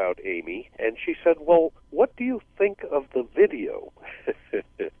talking about, Amy. And she said, well, what do you think of the video?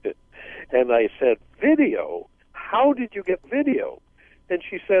 And I said, video? How did you get video? And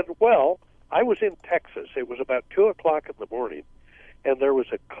she said, well, I was in Texas. It was about 2 o'clock in the morning, and there was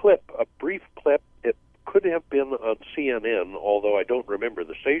a clip, a brief clip. It could have been on CNN, although I don't remember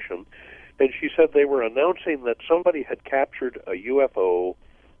the station. And she said they were announcing that somebody had captured a UFO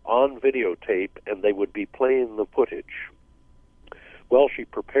on videotape, and they would be playing the footage. Well, she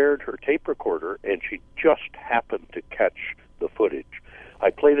prepared her tape recorder, and she just happened to catch the footage. I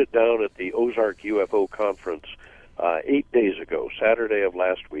played it down at the Ozark UFO conference 8 days ago, Saturday of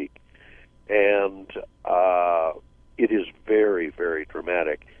last week, and it is very, very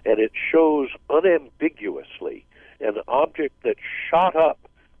dramatic. And it shows unambiguously an object that shot up,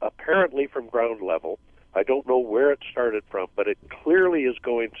 apparently from ground level. I don't know where it started from, but it clearly is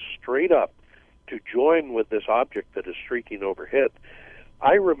going straight up to join with this object that is streaking overhead.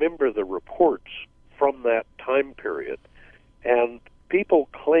 I remember the reports from that time period, and people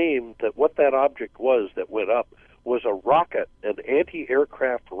claimed that what that object was that went up was a rocket, an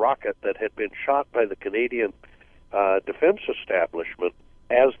anti-aircraft rocket that had been shot by the Canadian defense establishment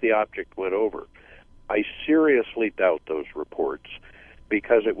as the object went over. I seriously doubt those reports,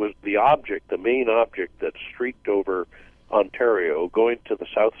 because it was the object, the main object that streaked over Ontario, going to the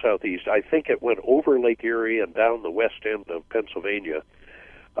south-southeast. I think it went over Lake Erie and down the west end of Pennsylvania,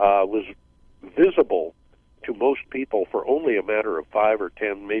 was visible to most people for only a matter of 5 or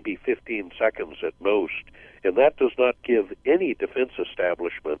 10, maybe 15 seconds at most. And that does not give any defense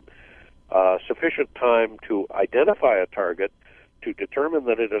establishment sufficient time to identify a target, to determine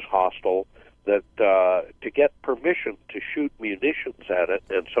that it is hostile, that to get permission to shoot munitions at it,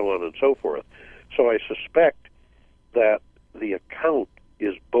 and so on and so forth. So I suspect that the account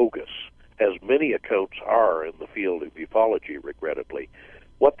is bogus, as many accounts are in the field of ufology, regrettably.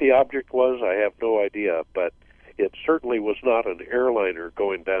 What the object was, I have no idea, but it certainly was not an airliner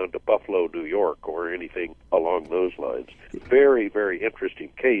going down to Buffalo, New York, or anything along those lines. Very, very interesting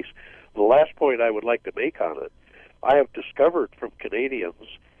case. The last point I would like to make on it, I have discovered from Canadians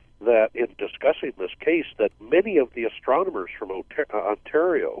that in discussing this case that many of the astronomers from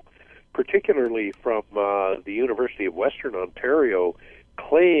Ontario, particularly from the University of Western Ontario,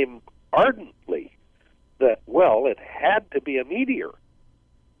 claim ardently that, well, it had to be a meteor.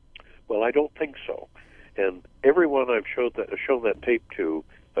 Well, I don't think so. And everyone I've shown that tape to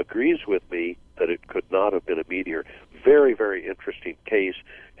agrees with me that it could not have been a meteor. Very, very interesting case.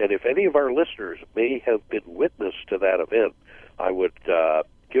 And if any of our listeners may have been witness to that event, I would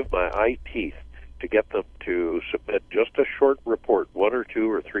give my eye teeth to get them to submit just a short report, 1 or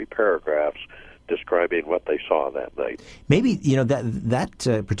 2 or 3 paragraphs, describing what they saw that night. Maybe,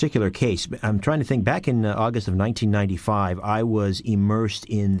 that particular case, I'm trying to think, back in August of 1995, I was immersed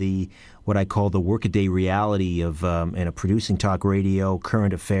in what I call the workaday reality of producing talk radio,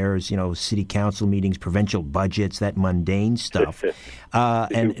 current affairs, city council meetings, provincial budgets, that mundane stuff,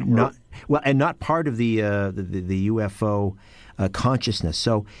 and not part of the UFO consciousness.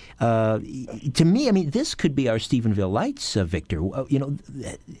 So, to me, this could be our Stephenville Lights, Victor.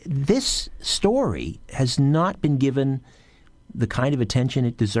 This story has not been given the kind of attention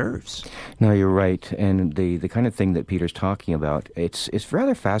it deserves. No, you're right. And the kind of thing that Peter's talking about, it's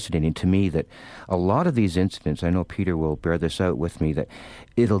rather fascinating to me that a lot of these incidents, I know Peter will bear this out with me, that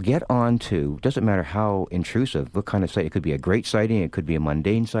it'll get on to, doesn't matter how intrusive, what kind of sighting. It could be a great sighting, it could be a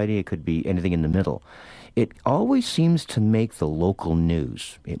mundane sighting, it could be anything in the middle. It always seems to make the local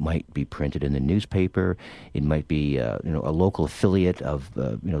news. It might be printed in the newspaper. It might be a local affiliate of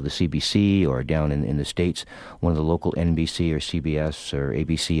the CBC, or down in the States, one of the local NBC or CBS or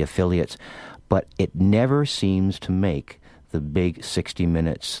ABC affiliates. But it never seems to make the big 60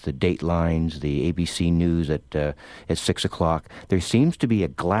 Minutes, the Datelines, the ABC News at 6 o'clock. There seems to be a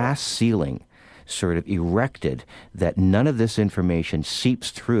glass ceiling sort of erected that none of this information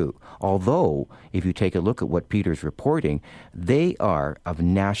seeps through. Although, if you take a look at what Peter's reporting, they are of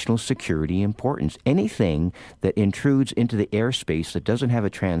national security importance. Anything that intrudes into the airspace that doesn't have a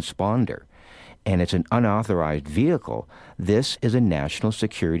transponder and it's an unauthorized vehicle, this is a national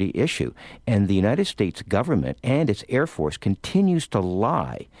security issue. And the United States government and its Air Force continues to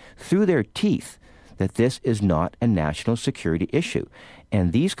lie through their teeth that this is not a national security issue.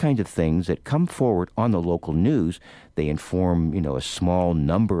 And these kinds of things that come forward on the local news, they inform, a small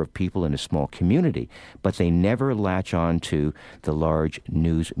number of people in a small community, but they never latch on to the large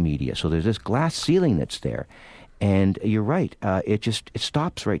news media. So there's this glass ceiling that's there. And you're right, it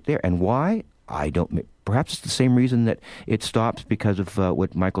stops right there. And why? I don't. Perhaps it's the same reason that it stops because of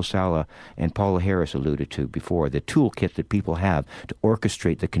what Michael Salla and Paula Harris alluded to before, the toolkit that people have to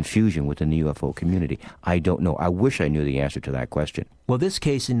orchestrate the confusion within the UFO community. I don't know. I wish I knew the answer to that question. Well, this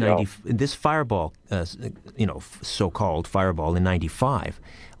case this fireball, so-called fireball in '95.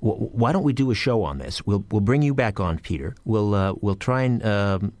 Why don't we do a show on this? We'll bring you back on, Peter. We'll try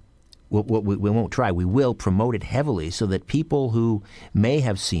and. We won't try. We will promote it heavily so that people who may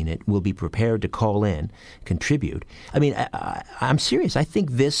have seen it will be prepared to call in, contribute. I mean, I'm serious. I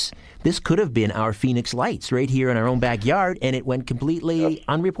think this could have been our Phoenix Lights right here in our own backyard, and it went completely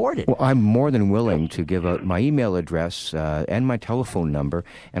unreported. Well, I'm more than willing to give out my email address and my telephone number,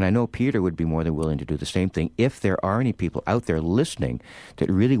 and I know Peter would be more than willing to do the same thing if there are any people out there listening that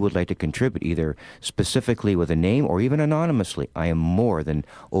really would like to contribute, either specifically with a name or even anonymously. I am more than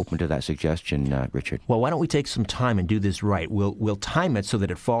open to that suggestion, Richard. Well, why don't we take some time and do this right? We'll time it so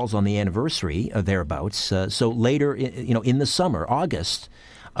that it falls on the anniversary thereabouts. So later, in the summer, August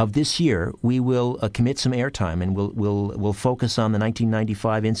of this year, we will commit some airtime and we'll focus on the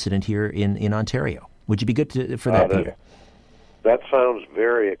 1995 incident here in Ontario. Would you be good for that, Peter? That sounds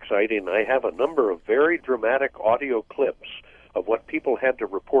very exciting. I have a number of very dramatic audio clips of what people had to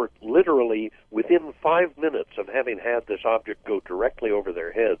report literally within 5 minutes of having had this object go directly over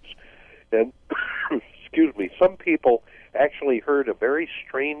their heads. And, excuse me, some people actually heard a very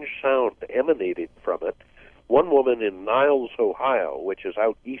strange sound emanating from it. One woman in Niles, Ohio, which is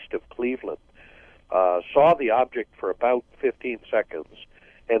out east of Cleveland, saw the object for about 15 seconds,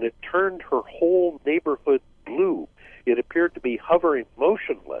 and it turned her whole neighborhood blue. It appeared to be hovering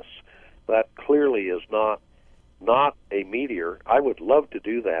motionless. That clearly is not a meteor. I would love to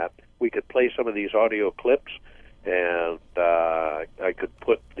do that. We could play some of these audio clips, and I could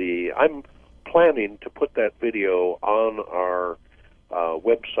I'm planning to put that video on our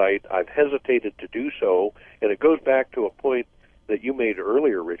website. I've hesitated to do so, and it goes back to a point that you made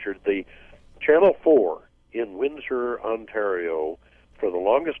earlier, Richard. The Channel 4 in Windsor, Ontario, for the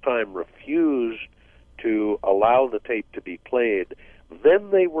longest time refused to allow the tape to be played.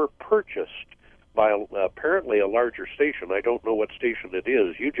 Then they were purchased by apparently a larger station. I don't know what station it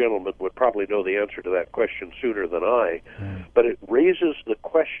is. You gentlemen would probably know the answer to that question sooner than I. But it raises the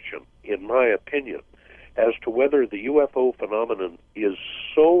question, in my opinion, as to whether the UFO phenomenon is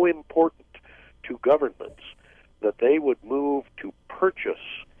so important to governments that they would move to purchase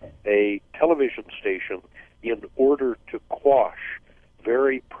a television station in order to quash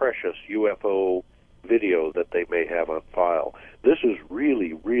very precious UFO video that they may have on file. This is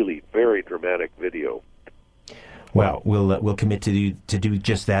really, really very dramatic video. Well, we'll commit to do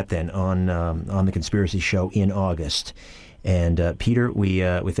just that then on the Conspiracy Show in August. And Peter, we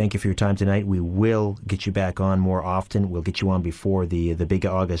thank you for your time tonight. We will get you back on more often. We'll get you on before the big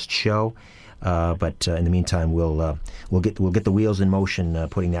August show. But in the meantime, we'll get the wheels in motion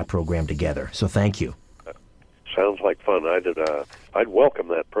putting that program together. So thank you. Sounds like fun. I'd welcome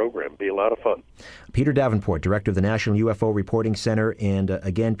that program. It'd be a lot of fun. Peter Davenport, Director of the National UFO Reporting Center. And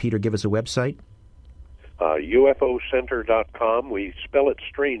again, Peter, give us a website. UFOcenter.com. We spell it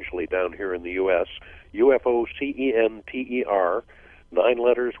strangely down here in the U.S. UFOCENTER, 9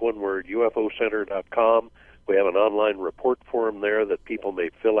 letters, one word, UFOcenter.com. We have an online report form there that people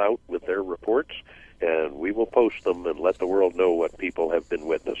may fill out with their reports, and we will post them and let the world know what people have been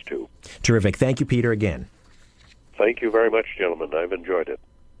witness to. Terrific. Thank you, Peter, again. Thank you very much, gentlemen. I've enjoyed it.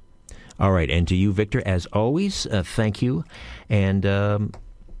 All right, and to you, Victor, as always, thank you. And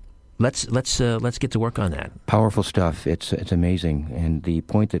let's get to work on that. Powerful stuff. It's amazing. And the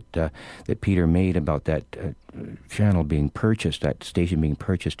point that Peter made about that channel being purchased, that station being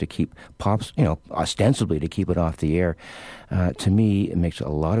purchased to keep Pops, ostensibly to keep it off the air, to me, it makes a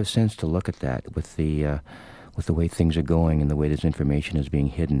lot of sense to look at that with the way things are going and the way this information is being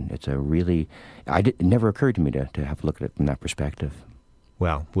hidden. It's it never occurred to me to have a look at it from that perspective.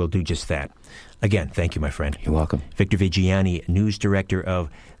 Well, we'll do just that. Again, thank you, my friend. You're welcome. Victor Vigiani, News Director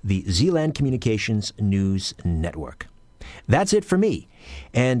of the Zealand Communications News Network. that's it for me.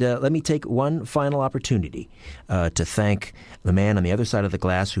 And let me take one final opportunity to thank the man on the other side of the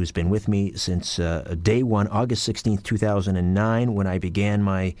glass who's been with me since day one, August 16th, 2009, when I began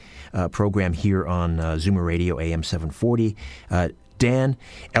my program here on Zoomer Radio, AM 740. Dan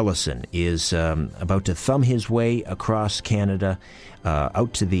Ellison is about to thumb his way across Canada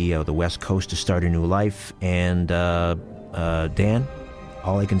out to the West Coast to start a new life. And Dan,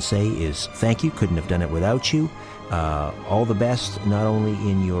 all I can say is thank you. Couldn't have done it without you. All the best, not only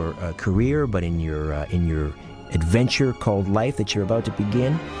in your career, but in your adventure called life that you're about to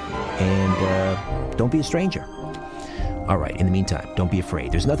begin. And don't be a stranger. All right, in the meantime, don't be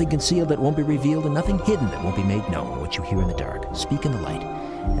afraid. There's nothing concealed that won't be revealed and nothing hidden that won't be made known. What you hear in the dark, speak in the light.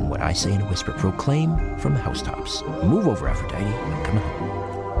 And what I say in a whisper, proclaim from the housetops. Move over, Aphrodite. I'm coming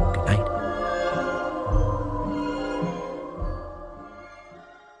home. Good night.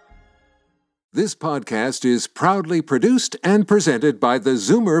 This podcast is proudly produced and presented by the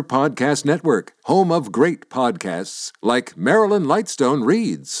Zoomer Podcast Network, home of great podcasts like Marilyn Lightstone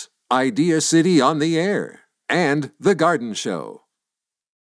Reads, Idea City on the Air, and The Garden Show.